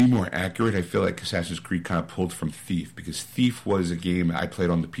 to be more accurate, I feel like Assassin's Creed kind of pulled from Thief, because Thief was a game I played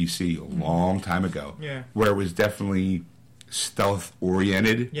on the PC a long time ago, Yeah. where it was definitely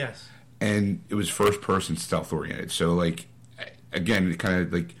stealth-oriented, yes, and it was first-person stealth-oriented. So, like, again, it kind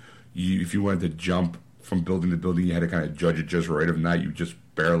of, like, if you wanted to jump from building to building, you had to kind of judge it just right. If not, you just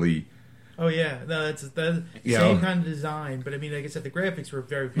barely... oh yeah, no, that's the Yeah. same kind of design, but I mean, like I said, the graphics were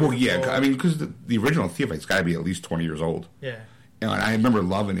very beautiful. Well, yeah, I mean, because the original Thief, it's got to be at least 20 years old. yeah, And I remember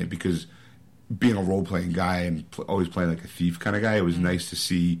loving it because being a role-playing guy and always playing like a thief kind of guy, it was nice to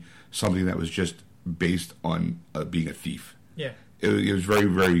see something that was just based on being a thief. yeah, It was very,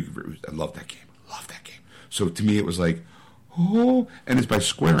 very... I love that game. Love that game. So to me, it was like, oh... And it's by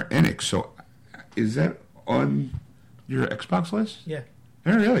Square Enix. So is that on your Xbox list? yeah,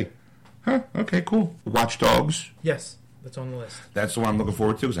 Oh, really? Huh, okay, cool. Watch Dogs. yes, that's on the list. That's the one I'm looking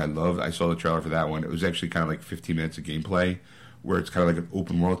forward to because I saw the trailer for that one. It was actually kind of like 15 minutes of gameplay where it's kind of like an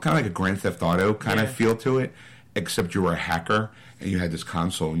open world, kind of like a Grand Theft Auto kind of feel to it, except you were a hacker and you had this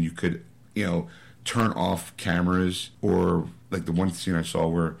console and you could, turn off cameras, or like the one scene I saw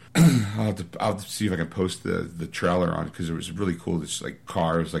where I'll have to see if I can post the trailer on because it was really cool. This like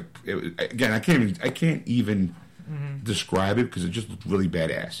cars, like again, I can't even describe it because it just looked really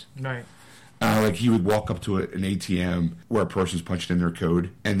badass. Right. Like he would walk up to an ATM where a person's punching in their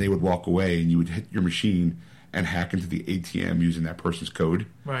code, and they would walk away, and you would hit your machine and hack into the ATM using that person's code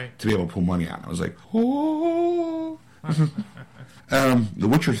Right. to be able to pull money out. And I was like, oh. The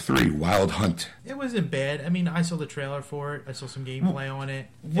Witcher 3 Wild Hunt. It wasn't bad. I mean, I saw the trailer for it. I saw some gameplay on it.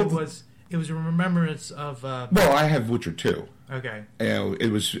 well, It was a remembrance of. Well, I have Witcher 2. Okay. Now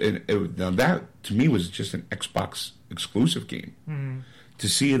that to me was just an Xbox exclusive game. To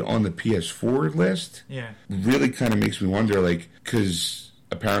see it on the PS4 list, Yeah. really kind of makes me wonder, like, because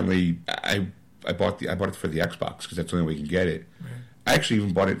apparently I bought it for the Xbox because that's the only way you can get it. Right. I actually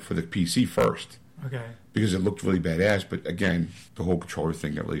even bought it for the PC first Okay. because it looked really badass. But again, the whole controller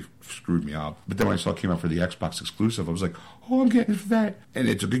thing that really screwed me up. But then when I saw it came out for the Xbox exclusive, I was like, oh, I'm getting it for that. And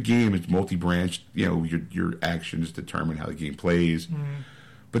it's a good game. It's multi-branched. Your actions determine how the game plays.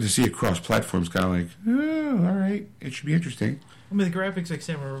 But to see it cross-platform is kind of like, oh, all right, it should be interesting. I mean, the graphics, like I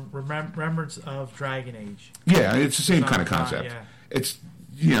said, were remembrance of Dragon Age. Yeah, it's the same It's kind of not- concept. yeah. It's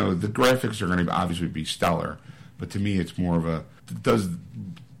the graphics are going to obviously be stellar, but to me, it's more of a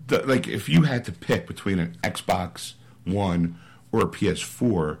like if you had to pick between an Xbox One or a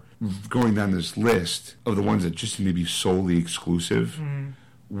PS4, going down this list of the ones that just seem to be solely exclusive,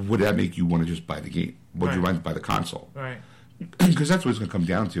 would that make you want to just buy the game? Would you Right. want to buy the console? Right. Because that's what it's going to come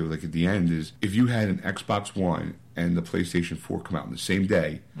down to. Like at the end is if you had an Xbox One and the PlayStation 4 come out on the same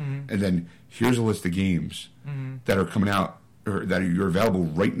day, and then here's a list of games that are coming out or that you're available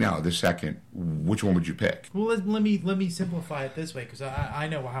right now, this second, which one would you pick? Well, let me simplify it this way because I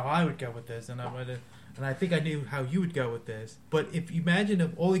know how I would go with this, and I think I knew how you would go with this. But if you imagine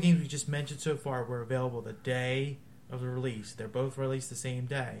if all the games we just mentioned so far were available the day of the release, they're both released the same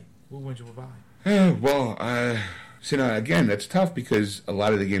day, what would you buy? So now again, that's tough because a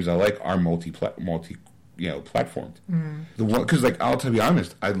lot of the games I like are multi platformed. The one because like I'll be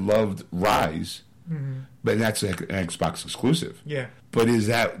honest, I loved Rise, but that's an Xbox exclusive. Yeah. But is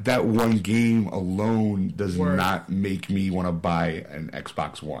that one game alone does Word. not make me want to buy an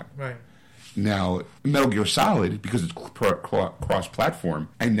Xbox One. Right. Now, Metal Gear Solid, because it's cross-platform,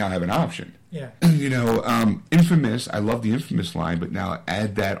 I now have an option. Yeah. Infamous, I love the Infamous line, but now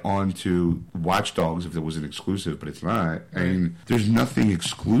add that on to Watch Dogs if it was an exclusive, but it's not. I mean, there's nothing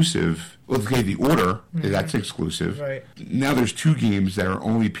exclusive. Well, okay, The Order, that's exclusive. Right. Now there's two games that are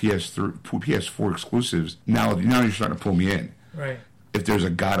only PS4 exclusives. Now you're starting to pull me in. Right. If there's a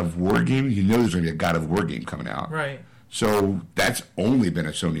God of War game, you know there's going to be a God of War game coming out. Right. So that's only been a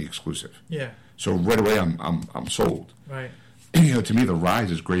Sony exclusive. Yeah. So right away, I'm sold. Right. And, to me, the Rise,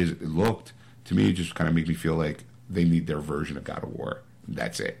 as great as it looked, to me, it just kind of made me feel like they need their version of God of War.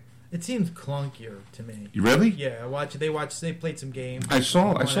 That's it. It seems clunkier to me. You really? Yeah, I watched. They played some games. I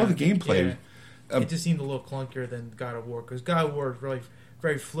saw the gameplay. Yeah. It just seemed a little clunkier than God of War because God of War is really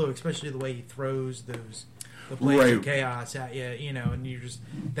very fluid, especially the way he throws the blades of Right. chaos at you. And you just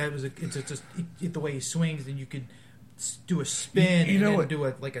the way he swings, and you could do a spin You know and then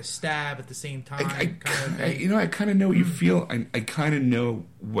what? do a stab at the same time. I kind of thing. I kind of know what you feel. I kind of know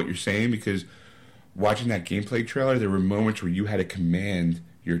what you're saying because watching that gameplay trailer, there were moments where you had to command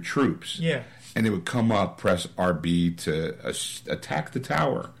your troops. Yeah. And they would come up, press RB to attack the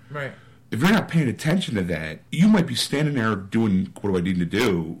tower. Right. If you're not paying attention to that, you might be standing there doing what do I need to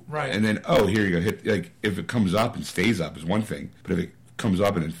do, Right? And then here you go. Hit like if it comes up and stays up is one thing, but if it comes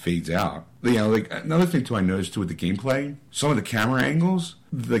up and then fades out, like another thing too I noticed too with the gameplay, some of the camera angles,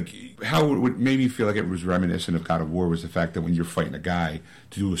 like how it made me feel like it was reminiscent of God of War was the fact that when you're fighting a guy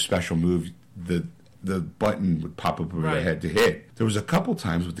to do a special move, the button would pop up over their head to hit. There was a couple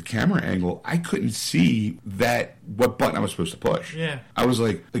times with the camera angle, I couldn't see what button I was supposed to push. Yeah. I was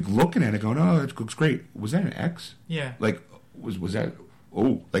like looking at it going, oh, that looks great. Was that an X? Yeah. Like, was that,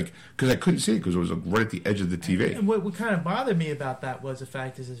 because I couldn't see it because it was right at the edge of the TV. And what kind of bothered me about that was the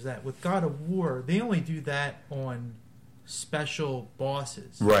fact is that with God of War, they only do that on special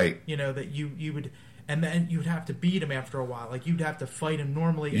bosses. Right. That you would... And then you'd have to beat him after a while. Like, you'd have to fight him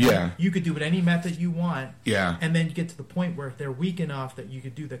normally. Yeah. You could do it any method you want. Yeah. And then you get to the point where if they're weak enough that you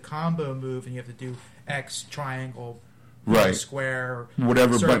could do the combo move and you have to do X, triangle, right, square,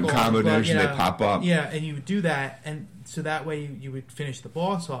 whatever circle, button combination they pop up. Yeah, and you would do that. And so that way you would finish the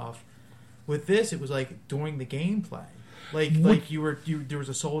boss off. With this, it was like during the gameplay. Like there was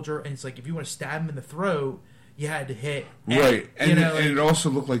a soldier, and it's like if you want to stab him in the throat, you had to hit right, and it also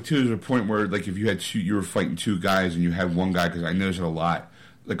looked like too. There's a point where like if you were fighting two guys and you had one guy, because I noticed it a lot,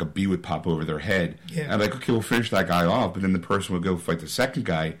 like a bee would pop over their head. Yeah. And I'm like, okay, we'll finish that guy off, but then the person would go fight the second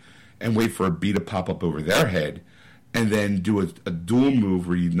guy and wait for a bee to pop up over their head, and then do a dual move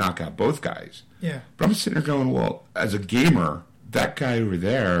where you knock out both guys. Yeah. But I'm sitting there going, well, as a gamer, that guy over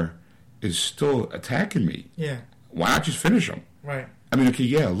there is still attacking me. Yeah. Why not just finish him? Right. I mean, okay,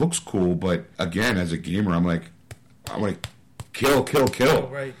 yeah, it looks cool, but again, as a gamer, I'm like, kill. Oh,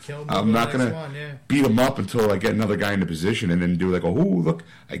 right, kill. I'm not going to beat him up until I get another guy into position and then do like, oh, look,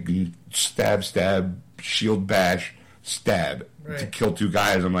 I can stab, shield bash, stab to kill two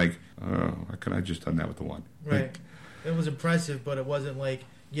guys. I'm like, oh, why couldn't I just done that with the one? Right. It was impressive, but it wasn't like,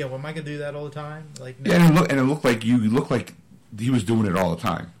 well, am I going to do that all the time? Like, no. Yeah, and it looked like he was doing it all the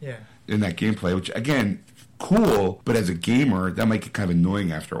time. Yeah. In that gameplay, which again, cool, but as a gamer, that might get kind of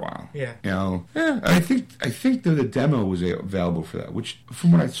annoying after a while. Yeah. I think that the demo was available for that, which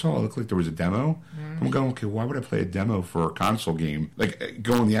from what I saw, it looked like there was a demo. Mm-hmm. I'm going, okay, why would I play a demo for a console game? Like,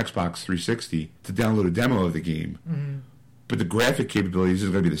 go on the Xbox 360 to download a demo of the game. Mm-hmm. But the graphic capabilities is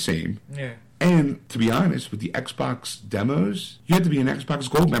going to be the same. Yeah. And to be honest, with the Xbox demos, you have to be an Xbox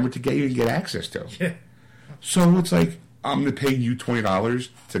Gold member to even get access to. Yeah. So it's like, I'm going to pay you $20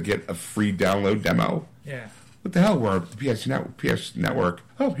 to get a free download demo. Yeah. What the hell? We're the PS Network.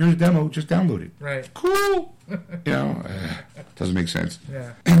 Oh, here's a demo. Just download it. Right. Cool. Doesn't make sense.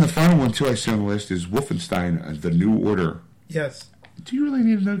 Yeah. And the final one, too, I see on the list is Wolfenstein, The New Order. Yes. Do you really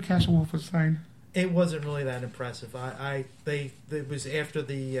need to know Castle Wolfenstein? It wasn't really that impressive. It was after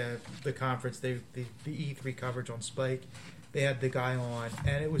the conference, the E3 coverage on Spike. They had the guy on,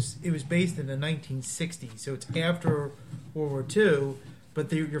 and it was based in the 1960s, so it's after World War II. But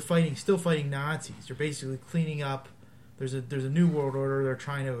you're still fighting Nazis. You're basically cleaning up. There's a new world order they're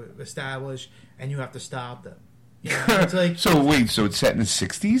trying to establish, and you have to stop them. It's like so it's set in the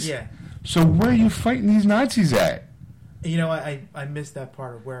 60s? Yeah. So where are you fighting these Nazis at? I missed that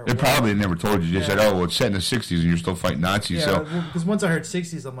part of where. They probably never told you. They said, "Oh, well, it's set in the 60s, and you're still fighting Nazis." Yeah, so because once I heard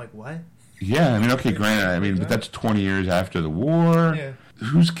 60s, I'm like, what? Yeah, I mean, okay, granted, but that's 20 years after the war. Yeah.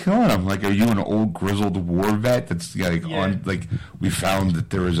 Who's killing them? Like, are you an old grizzled war vet that's on? Like, we found that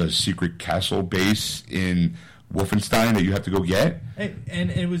there was a secret castle base in Wolfenstein that you have to go get. And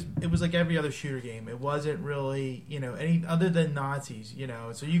it was like every other shooter game. It wasn't really any other than Nazis.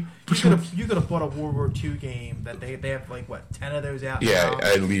 So you could have bought a World War II game that they have like 10 of those out. Yeah, now,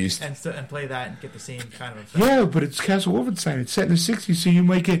 at least and play that and get the same kind of effect. Yeah, but it's Castle Wolfenstein. It's set in the 60s, so you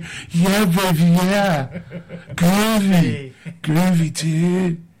might get baby, yeah, groovy,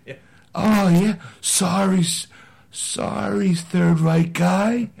 dude. Yeah. Oh yeah, sorry, Third Reich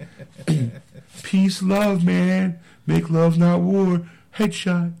guy. Peace, love, man. Make love, not war.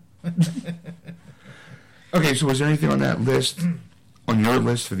 Headshot. Okay, so was there anything on that list, on your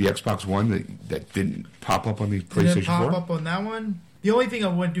list for the Xbox One that didn't pop up on the PlayStation 4? Didn't pop up on that one? The only thing I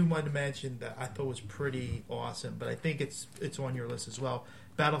wanted to mention that I thought was pretty awesome, but I think it's on your list as well,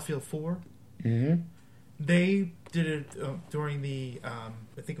 Battlefield 4. Mm-hmm. They did it during the, I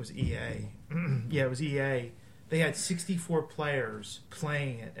think it was EA. Yeah, it was EA. They had 64 players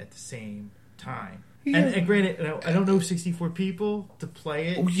playing it at the same time. Yeah. And granted, I don't know 64 people to play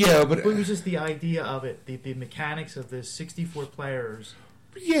it. Yeah, but it was just the idea of it, the mechanics of this 64 players.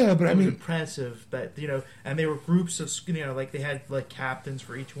 Yeah, but I mean, impressive that and they were groups of like they had like captains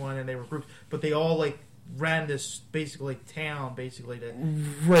for each one, and they were groups, but they all ran this basically town basically to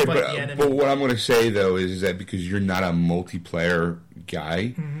Right, fight the enemy. but what I'm going to say though is that because you're not a multiplayer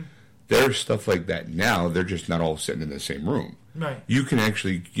guy, there's stuff like that now. They're just not all sitting in the same room. Right. You can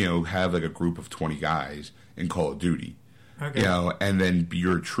actually, have like a group of 20 guys in Call of Duty, Okay. and then be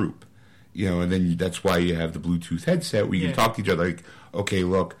your troop, and then that's why you have the Bluetooth headset where you can talk to each other. Like, okay,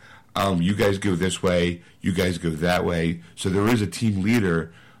 look, you guys go this way, you guys go that way. So there is a team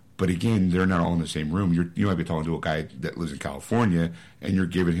leader. But again, they're not all in the same room. You might be talking to a guy that lives in California, and you're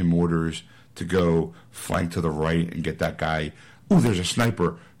giving him orders to go flank to the right and get that guy. Oh, there's a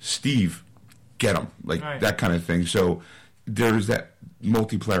sniper. Steve, get him. Like that kind of thing. So there's that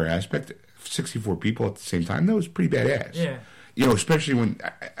multiplayer aspect. 64 people at the same time, that was pretty badass. Yeah. Especially when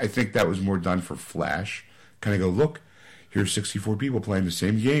I think that was more done for Flash. Kind of go, look, here's 64 people playing the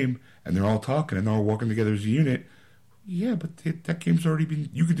same game, and they're all talking, and they're all working together as a unit. Yeah, but that game's already been...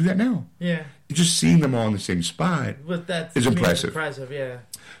 You could do that now. Yeah. Just seeing them all in the same spot is impressive. Yeah.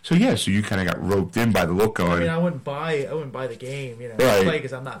 So you kind of got roped in by the look going... I mean, I wouldn't buy the game, Right. Play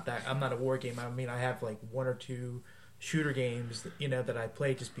because I'm not a war game. I mean, I have like one or two shooter games, that I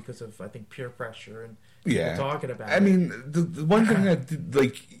play just because of, I think, peer pressure and people talking about it. I mean, the one thing that,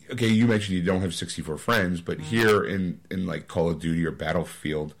 okay, you mentioned you don't have 64 friends, but here in like Call of Duty or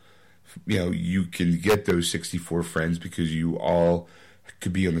Battlefield... you can get those 64 friends because you all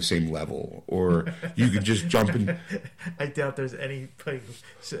could be on the same level, or you could just jump in. I doubt there's any.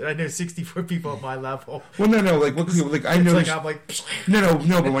 I know 64 people at my level. Well, no, like I know. I'm like, no.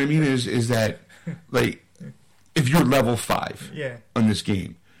 But what I mean is that, like, if you're level 5 on this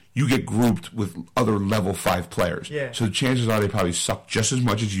game, you get grouped with other level 5 players. Yeah. So the chances are they probably suck just as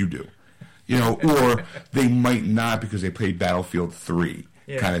much as you do, or they might not because they played Battlefield 3.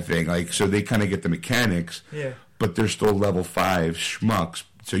 Kind of thing, like, so they kind of get the mechanics, but they're still level 5 schmucks.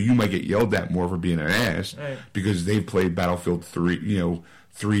 So you might get yelled at more for being an ass because they've played Battlefield 3,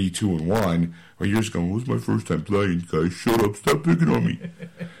 3, 2, and 1. Or you're just going, "This is my first time playing, guys. Shut up! Stop picking on me.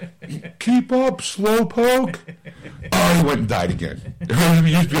 Keep up, slowpoke." Oh, he went and died again. You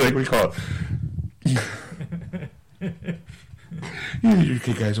used to be like, what do you call it?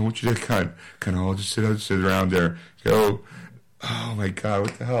 Okay, guys, I want you to kind of all just sit around there, go. Oh my God!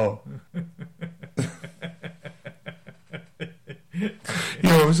 What the hell?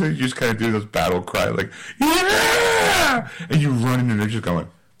 So you just kind of do those battle cry, like yeah, and you run in and they're just going,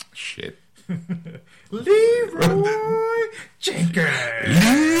 shit. Leroy Jenkins.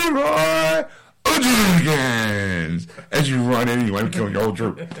 Leroy Jenkins. As you run in, you end up killing your whole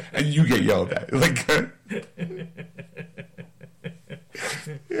troop, and you get yelled at, like.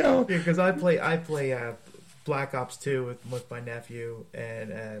 Yeah, because I play. Black Ops 2 with my nephew,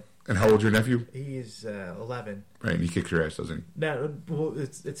 and how old's your nephew? He's 11. Right, and he kicks your ass, doesn't he? No, well,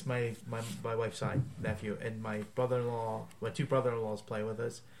 it's my wife's side nephew, and my two brother-in-laws play with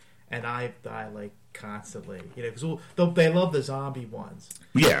us, and I die like constantly, because they love the zombie ones.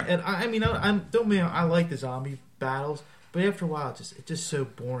 Yeah, and I like the zombie battles, but after a while, it's just so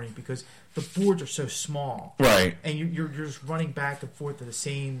boring because the boards are so small, right? And you're just running back and forth to the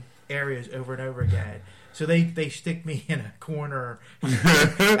same areas over and over again. So they stick me in a corner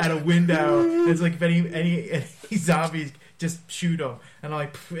at a window. It's like if any zombies, just shoot them. And I'm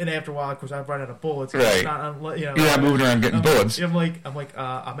like, and after a while, of course, I've run out of bullets. Right. You're not moving around getting bullets. I'm like, I'm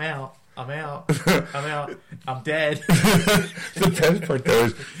out. I'm dead. The best part though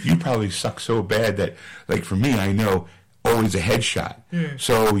is you probably suck so bad that, like, for me, I know always a headshot. Yeah.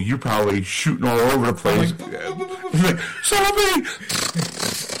 So you're probably shooting all over the place. Like, zombie!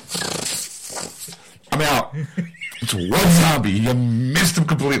 I'm out. It's one zombie. You missed him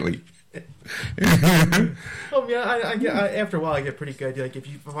completely. Oh yeah, I after a while I get pretty good. Like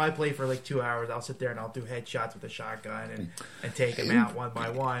if I play for like 2 hours, I'll sit there and I'll do headshots with a shotgun and take them out one by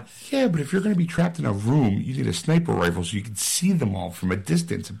one. Yeah, but if you're going to be trapped in a room, you need a sniper rifle so you can see them all from a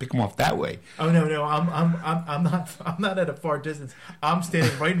distance and pick them off that way. Oh no, I'm not at a far distance. I'm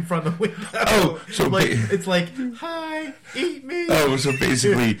standing right in front of the window. Oh, so like it's like, hi, eat me. Oh, so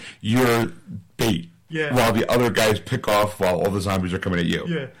basically you're bait. Yeah. While the other guys pick off while all the zombies are coming at you.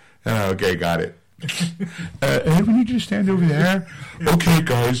 Yeah. Okay, got it. Hey, we need you to stand over there. Okay,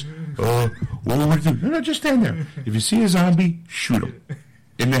 guys. What do we do? No, just stand there. If you see a zombie, shoot him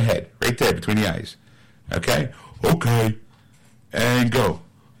in the head, right there between the eyes. Okay. Okay. And go.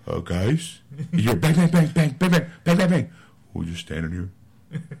 Oh, guys. You hear bang, bang, bang, bang, bang, bang, bang, bang, bang. Oh, just standing here.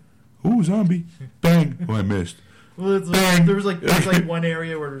 Oh, zombie. Bang. Oh, I missed. Well, there's like one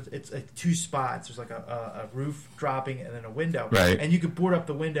area where it's like 2 spots. There's like a roof dropping and then a window. Right. And you could board up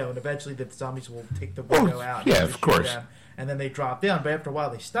the window, and eventually the zombies will take the window out. Yeah, of course. And then they drop down, but after a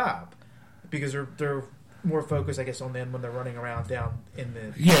while they stop because they're more focus, I guess, on them when they're running around down in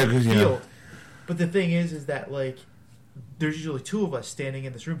the because field. But the thing is that like there's usually two of us standing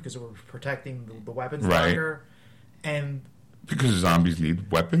in this room because we're protecting the weapons locker, and because zombies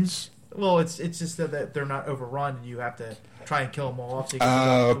need weapons. Well, it's just that they're not overrun, and you have to try and kill them all off.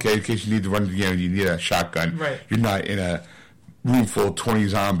 Okay. In case you need to run, you need a shotgun. Right. You're not in a room full of 20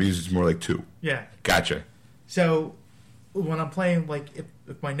 zombies. It's more like 2. Yeah. Gotcha. So when I'm playing, like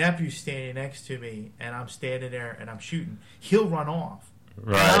if my nephew's standing next to me and I'm standing there and I'm shooting, he'll run off.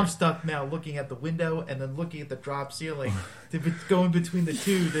 Right. And I'm stuck now looking at the window and then looking at the drop ceiling, going between the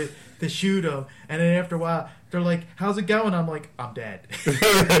two to shoot them. And then after a while, they're like, "How's it going?" I'm like, "I'm dead."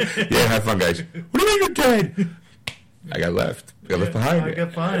 Yeah, have fun, guys. What do you mean you're dead? I got left. I got left behind. I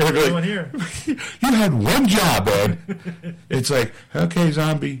got fine. What's going here? You had one job, Ed. It's like, okay,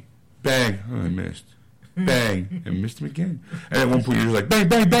 zombie, bang. Oh, I missed. Bang, and missed him again. And at one point, you're like, bang,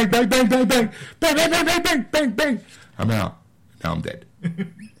 bang, bang, bang, bang, bang, bang, bang, bang, bang, bang, bang, bang, bang. I'm out. Now I'm dead.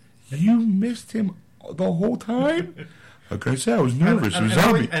 You missed him the whole time? Like I said, I was nervous. It was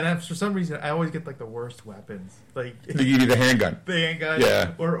zombie. For some reason, I always get like the worst weapons. Like they give you the handgun. The handgun.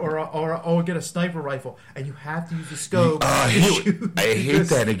 Yeah. Or I'll get a sniper rifle, and you have to use the scope. I hate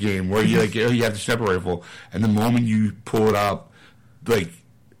that in a game where you have the sniper rifle, and the moment you pull it up, like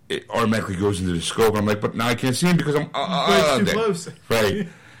it automatically goes into the scope. I'm like, but now I can't see him because I'm too close. Right.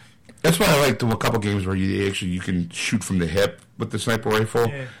 That's why I like a couple games where you can shoot from the hip with the sniper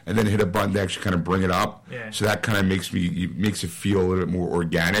rifle, and then hit a button to actually kind of bring it up. Yeah. So that kind of makes it feel a little bit more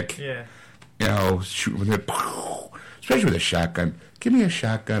organic. Yeah. You know, shoot with it, especially with a shotgun. Give me a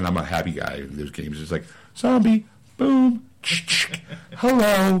shotgun. I'm a happy guy in those games. It's like zombie, boom,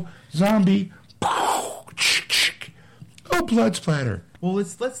 hello, zombie, oh, blood splatter. Well,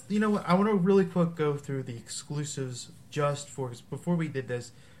 let's you know what, I want to really quick go through the exclusives because before we did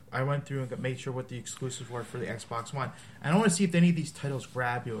this, I went through and made sure what the exclusives were for the Xbox One. And I want to see if any of these titles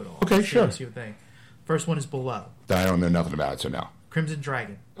grab you at all. Okay, sure. See what they think. First one is Below. I don't know nothing about it, so no. Crimson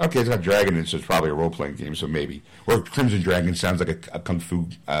Dragon. Okay, it's got Dragon in it, so it's probably a role-playing game, so maybe. Or Crimson Dragon sounds like a kung fu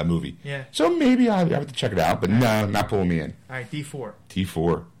movie. Yeah. So maybe I have to check it out, but no, not pulling me in. All right, D4.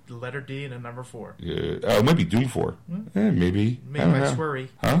 D4. The letter D and a number 4. Maybe Doom 4. Maybe. Made by Swery.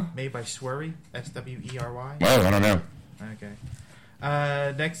 Huh? Made by Swery. Swery. Well, I don't know. Okay.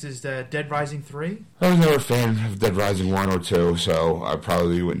 Next is Dead Rising 3. I was never a fan of Dead Rising 1 or 2, so I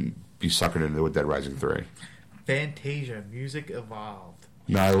probably wouldn't be sucking into Dead Rising 3. Fantasia, Music Evolved.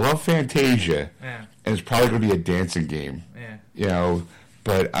 Now, I love Fantasia, Yeah. and it's probably going to be a dancing game. Yeah. You know,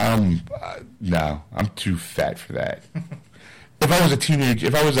 but no, I'm too fat for that. If I was a teenager,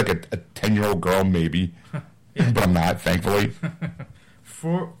 if I was like a 10-year-old girl, maybe. Yeah. But I'm not, thankfully.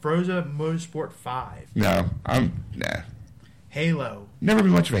 Forza Motorsport 5. No, nah. Halo. Never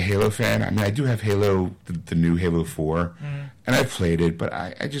been much of a Halo fan. I mean, I do have Halo, the new Halo 4, and I've played it, but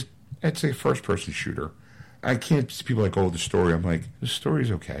it's a first-person shooter. I can't see people like, oh, the story. I'm like, the story's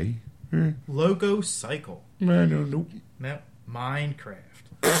okay. Logo Cycle. Nope. No. Minecraft.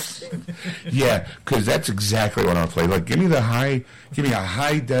 Yeah, because that's exactly what I want to play. Like, give me a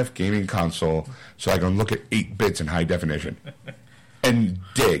high-def gaming console so I can look at 8 bits in high definition and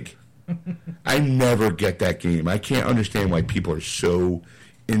dig. I never get that game. I can't understand why people are so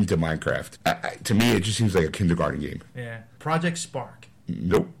into Minecraft. To me, it just seems like a kindergarten game. Yeah. Project Spark.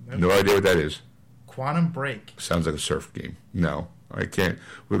 Nope. No idea what that is. Quantum Break. Sounds like a surf game. No, I can't.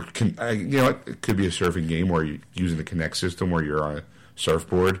 You know what? It could be a surfing game where you're using the Kinect system where you're on a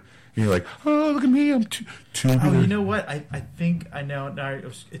surfboard. And you're like, oh, look at me. I'm too Oh, you know what? I think I know. No,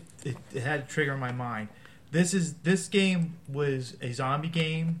 it had a trigger in my mind. This game was a zombie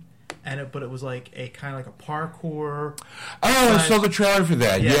game. But it was like a kind of like a parkour. Oh, I saw the trailer for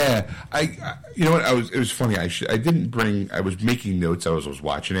that. Yeah. I you know what? It was funny. I was making notes. I was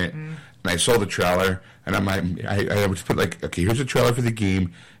watching it, and I saw the trailer, and I would put like, okay, here's the trailer for the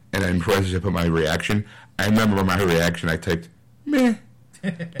game, and then I put my reaction. I remember my reaction. I typed meh.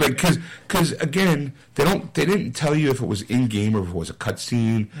 Like, because again, they didn't tell you if it was in game or if it was a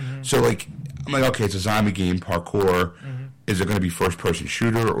cutscene. So like, I'm like, okay, it's a zombie game, parkour. Is it going to be first person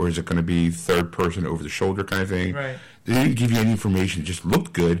shooter or is it going to be third person over the shoulder kind of thing? Right. They didn't give you any information. It just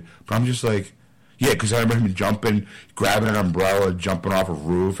looked good, but I'm just like, yeah, because I remember him jumping, grabbing an umbrella, jumping off a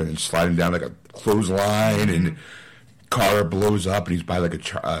roof, and then sliding down like a clothesline, and car blows up, and he's by like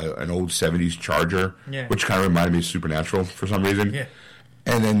an old 70s Charger, which kind of reminded me of Supernatural for some reason. Yeah.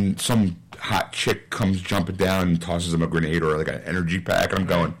 And then some hot chick comes jumping down and tosses him a grenade or like an energy pack, and I'm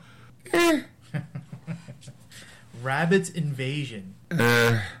going, Rabbids Invasion.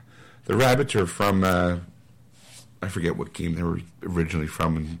 The rabbits are from I forget what game they were originally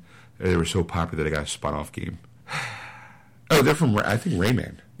from, and they were so popular that I got a spun-off game. Oh, they're from, I think,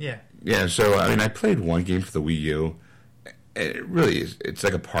 Rayman. Yeah. Yeah, so, I mean, I played one game for the Wii U. It really is. It's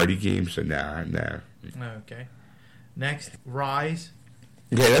like a party game, so nah. Okay. Next, Rise.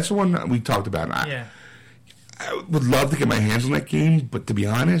 Okay, that's the one that we talked about. Yeah. I would love to get my hands on that game, but to be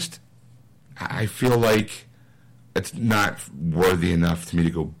honest, I feel like it's not worthy enough to me to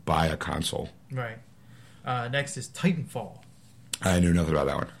go buy a console. Right. Next is Titanfall. I knew nothing about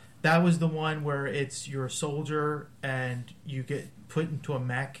that one. That was the one where you're a soldier and you get put into a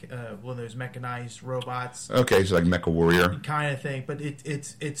mech, one of those mechanized robots. Okay, so like Mecha Warrior kind of thing, but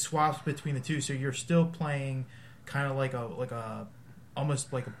it swaps between the two, so you're still playing kind of like a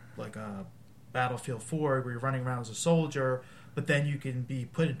almost like a Battlefield 4 where you're running around as a soldier, but then you can be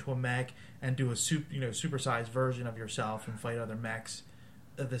put into a mech and do a supersized version of yourself and fight other mechs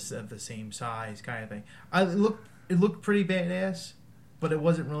of the same size kind of thing. It looked pretty badass, but it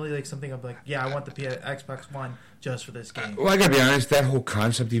wasn't really like something I'm like, yeah, I want the Xbox One just for this game. Well, I gotta be honest, that whole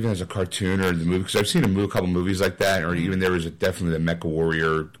concept, even as a cartoon or the movie, because I've seen a couple movies like that, or even there was definitely the Mecha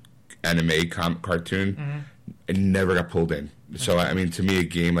Warrior anime cartoon, it never got pulled in. So, I mean, to me, a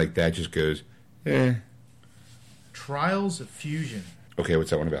game like that just goes, Trials of Fusion. Okay,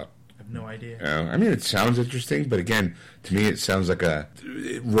 what's that one about? I have no idea. I mean, it sounds interesting, but again, to me, it sounds like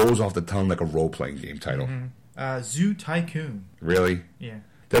it rolls off the tongue like a role-playing game title. Zoo Tycoon. Really? Yeah.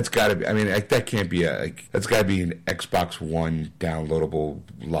 That's got to be. I mean, that can't be that's got to be an Xbox One downloadable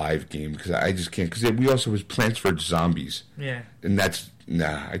live game because I just can't. Because we also was Plants vs Zombies. Yeah. And that's do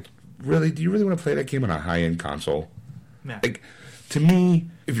you really want to play that game on a high-end console? No. Like, to me,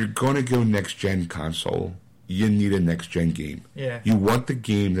 if you're going to go next-gen console, you need a next-gen game. Yeah. You want the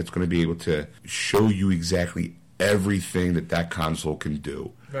game that's going to be able to show you exactly everything that console can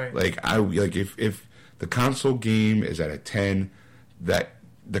do. Right. Like if the console game is at a 10, that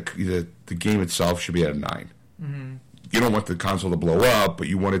the game itself should be at a 9. Mm-hmm. You don't want the console to blow up, but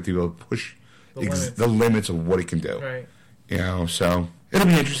you want it to be able to push the limits of what it can do. Right. You know, so it'll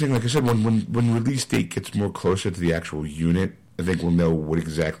be interesting. Like I said, when release date gets more closer to the actual unit, I think we'll know what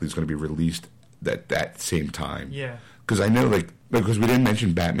exactly is going to be released at that same time. Yeah. Because I know, because we didn't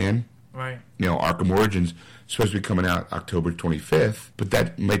mention Batman. Right. You know, Arkham Origins is supposed to be coming out October 25th, but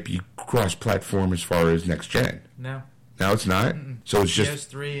that might be cross-platform as far as next gen. No. No, it's not. So it's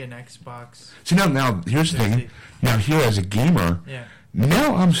just PS3 and Xbox. See, now here's the thing. Now here as a gamer,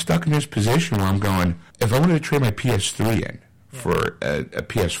 now I'm stuck in this position where I'm going, if I wanted to trade my PS3 in for a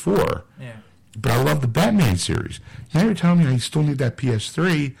PS4, but I love the Batman series. Now you're telling me I still need that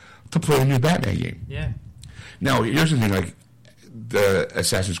PS3 to play a new Batman game. Yeah. Now here's the thing, like the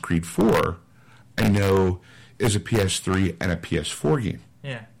Assassin's Creed 4, I know is a PS3 and a PS4 game.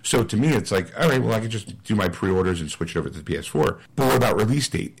 Yeah. So to me, it's like, all right, well, I can just do my pre-orders and switch it over to the PS4. But what about release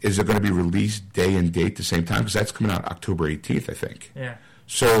date? Is it going to be released day and date the same time? Because that's coming out October 18th, I think. Yeah.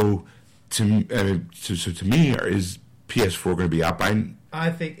 So to me, is PS4 going to be out by?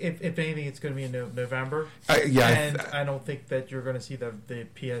 I think if anything, it's going to be in November. Yeah. I don't think that you're going to see the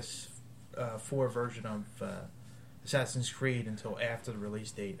PS4 version of Assassin's Creed until after the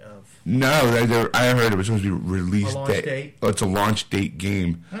release date of. No, I heard it was supposed to be release date. Oh, it's a launch date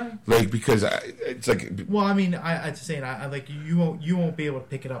game, like because it's like. Well, I mean, I'm just saying, I like you won't be able to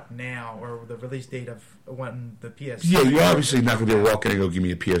pick it up now or the release date of when the PS. Yeah, you're obviously not going to be walking and go give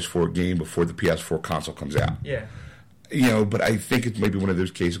me a PS4 game before the PS4 console comes out. Yeah. You know, but I think it might be one of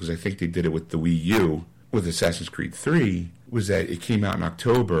those cases because I think they did it with the Wii U with Assassin's Creed 3. Was that it came out in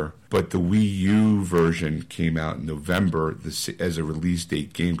October, but the Wii U version came out in November as a release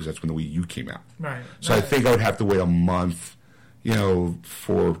date game because that's when the Wii U came out. Right. So I think I would have to wait a month, to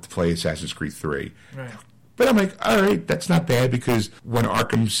play Assassin's Creed 3. Right. But I'm like, all right, that's not bad because when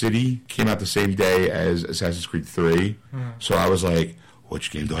Arkham City came out the same day as Assassin's Creed 3, so I was like,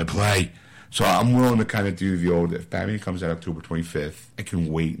 which game do I play? So I'm willing to kind of do the old, if Batman comes out October 25th, I can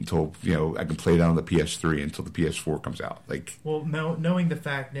wait until, I can play it on the PS3 until the PS4 comes out. Well, knowing the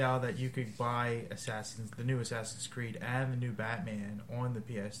fact now that you could buy the new Assassin's Creed and the new Batman on the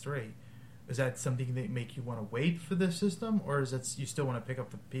PS3, is that something that make you want to wait for this system, or is that you still want to pick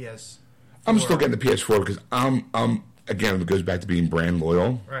up the PS4? I'm still getting the PS4 because again, it goes back to being brand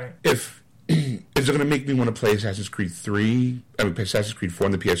loyal. Right. Is it going to make me want to play Assassin's Creed 4 on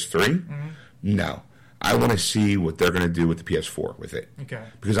the PS3? Mm-hmm. No. I want to see what they're going to do with the PS4 with it. Okay.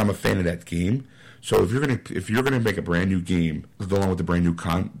 Because I'm a fan of that game. So if you're going to make a brand new game along with the brand new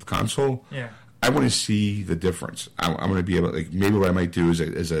console, I want to see the difference. I'm going to be able, maybe what I might do is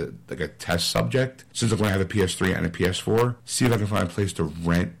a test subject, since I'm going to have a PS3 and a PS4, see if I can find a place to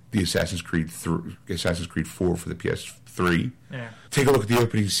rent the Assassin's Creed 4 for the PS3. Yeah. Take a look at the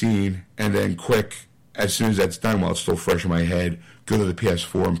opening scene, and then as soon as that's done, while it's still fresh in my head, go to the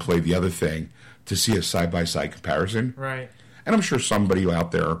PS4 and play the other thing to see a side-by-side comparison. Right. And I'm sure somebody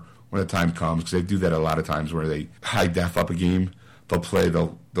out there, when the time comes, because they do that a lot of times where they high def up a game,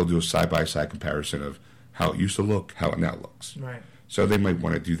 they'll do a side-by-side comparison of how it used to look, how it now looks. Right. So they might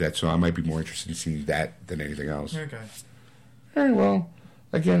want to do that. So I might be more interested in seeing that than anything else. Okay. All right, well,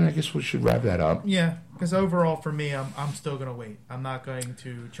 again, I guess we should wrap that up. Yeah, because overall for me, I'm still gonna wait. I'm not going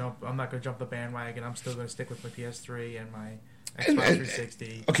to jump the bandwagon. I'm still gonna stick with my PS3 and my Xbox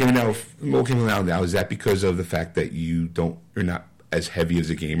 360. Okay, now is that because of the fact that you're not as heavy as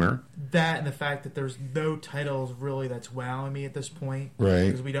a gamer? That and the fact that there's no titles really that's wowing me at this point. Right.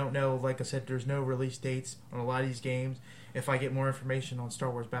 Because we don't know, like I said, there's no release dates on a lot of these games. If I get more information on Star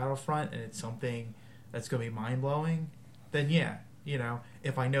Wars Battlefront and it's something that's going to be mind-blowing, then yeah,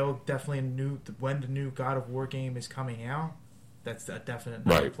 if I know definitely when the new God of War game is coming out, that's a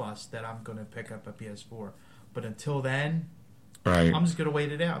definite plus that I'm going to pick up a PS4. But until then, right, I'm just going to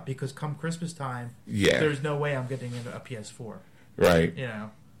wait it out because come Christmas time, there's no way I'm getting a PS4. Right.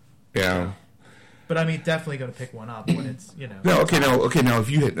 Yeah. But I mean, definitely going to pick one up when it's, No, okay, now if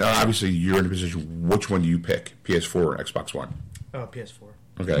you obviously you're in a position, which one do you pick? PS4 or Xbox One? Oh, PS4.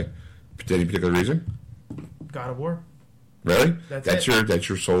 Okay. Any particular reason? God of War. Really? That's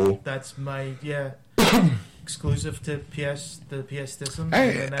your sole. That's my exclusive to the PS system,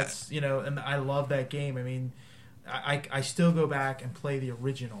 Hey, and that's and I love that game. I mean, I still go back and play the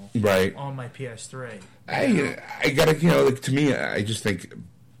original on my PS3. I gotta to me, I just think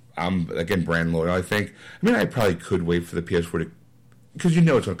I'm again brand loyal. I probably could wait for the PS4 because it's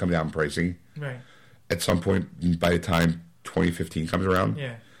going to come down in pricing at some point by the time 2015 comes around.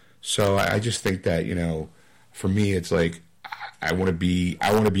 Yeah. So I just think that for me, it's like I want to be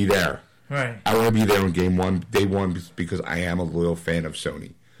there. Right. I want to be there on day one, because I am a loyal fan of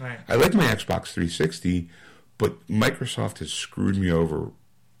Sony. Right. I like my Xbox 360, but Microsoft has screwed me over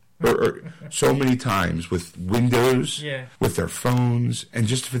so many times with Windows, with their phones, and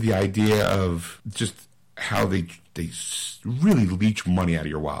just for the idea of just how they really leech money out of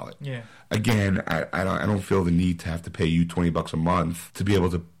your wallet. Yeah. Again, I don't feel the need to have to pay you $20 a month to be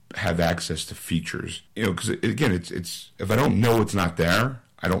able to have access to features. Because again, it's if I don't know it's not there,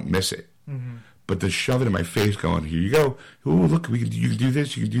 I don't miss it. Mm-hmm. But to shove it in my face, going, "Here you go. Oh, look, you can do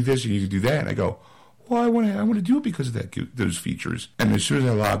this, you can do this, and you can do that," and I go, well, I want to do it because of those features. And as soon as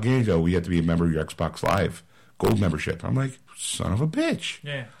I log in, we have to be a member of your Xbox Live Gold membership. I'm like, son of a bitch.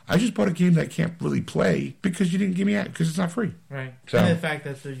 Yeah. I just bought a game that I can't really play because you didn't give me it because it's not free. Right. So, and the fact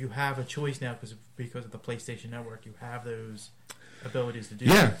that you have a choice now because of the PlayStation Network, you have those abilities to do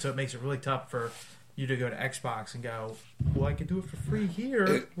that. So it makes it really tough for you to go to Xbox and go, well, I can do it for free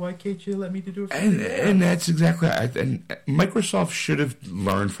here. Why can't you let me do it for free? And that's exactly and Microsoft should have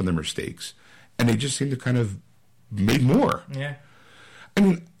learned from their mistakes. And they just seem to kind of made more. Yeah. I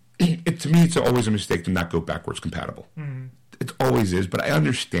mean, to me, it's always a mistake to not go backwards compatible. Mm-hmm. It always is, but I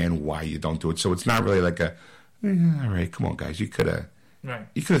understand why you don't do it. So it's not really like all right, come on, guys, you could have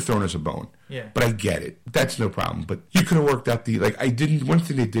thrown us a bone. Yeah. But I get it. That's no problem. But you could have worked out one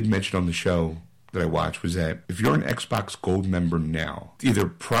thing they did mention on the show that I watched was that if you're an Xbox Gold member now, either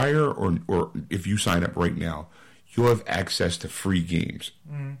prior or if you sign up right now, you'll have access to free games.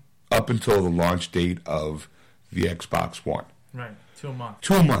 Mm-hmm. Up until the launch date of the Xbox One. Right, 2 a month.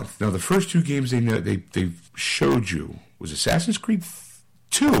 2 a month. Now, the first 2 games they showed you was Assassin's Creed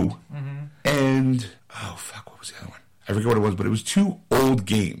 2 and, what was the other one? I forget what it was, but it was 2 old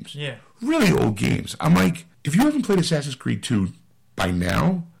games. Yeah. Really old games. I'm like, if you haven't played Assassin's Creed 2 by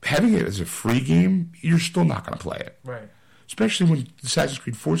now, having it as a free game, you're still not going to play it. Right. Especially when Assassin's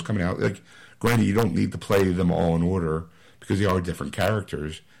Creed 4 is coming out. Like, granted, you don't need to play them all in order because they are different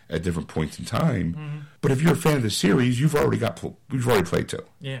characters at different points in time. Mm-hmm. But if you're a fan of the series, you've already played 2.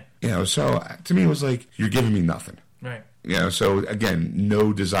 Yeah. So to me it was like, you're giving me nothing. Right. So again,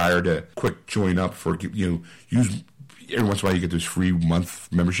 no desire to quick join up for, use every once in a while you get those free month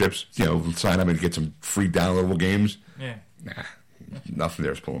memberships, sign up and get some free downloadable games. Yeah. Nah, nothing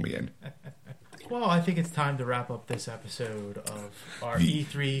there's pulling me in. Well, I think it's time to wrap up this episode of our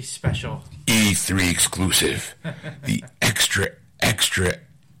E3 special. E3 exclusive. The extra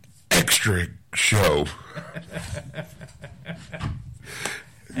show.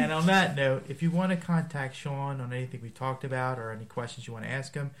 And on that note, if you want to contact Sean on anything we talked about or any questions you want to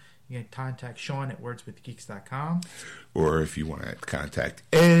ask him, you can contact Sean at wordswithgeeks.com. Or if you want to contact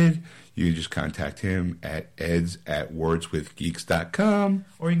Ed, you can just contact him at eds@wordswithgeeks.com.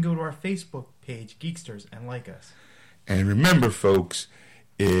 Or you can go to our Facebook page, Geeksters, and like us. And remember, folks,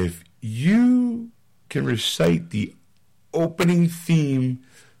 if you can recite the opening theme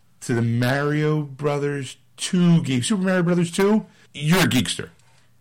to the Mario Brothers 2 game, Super Mario Brothers 2, you're a geekster.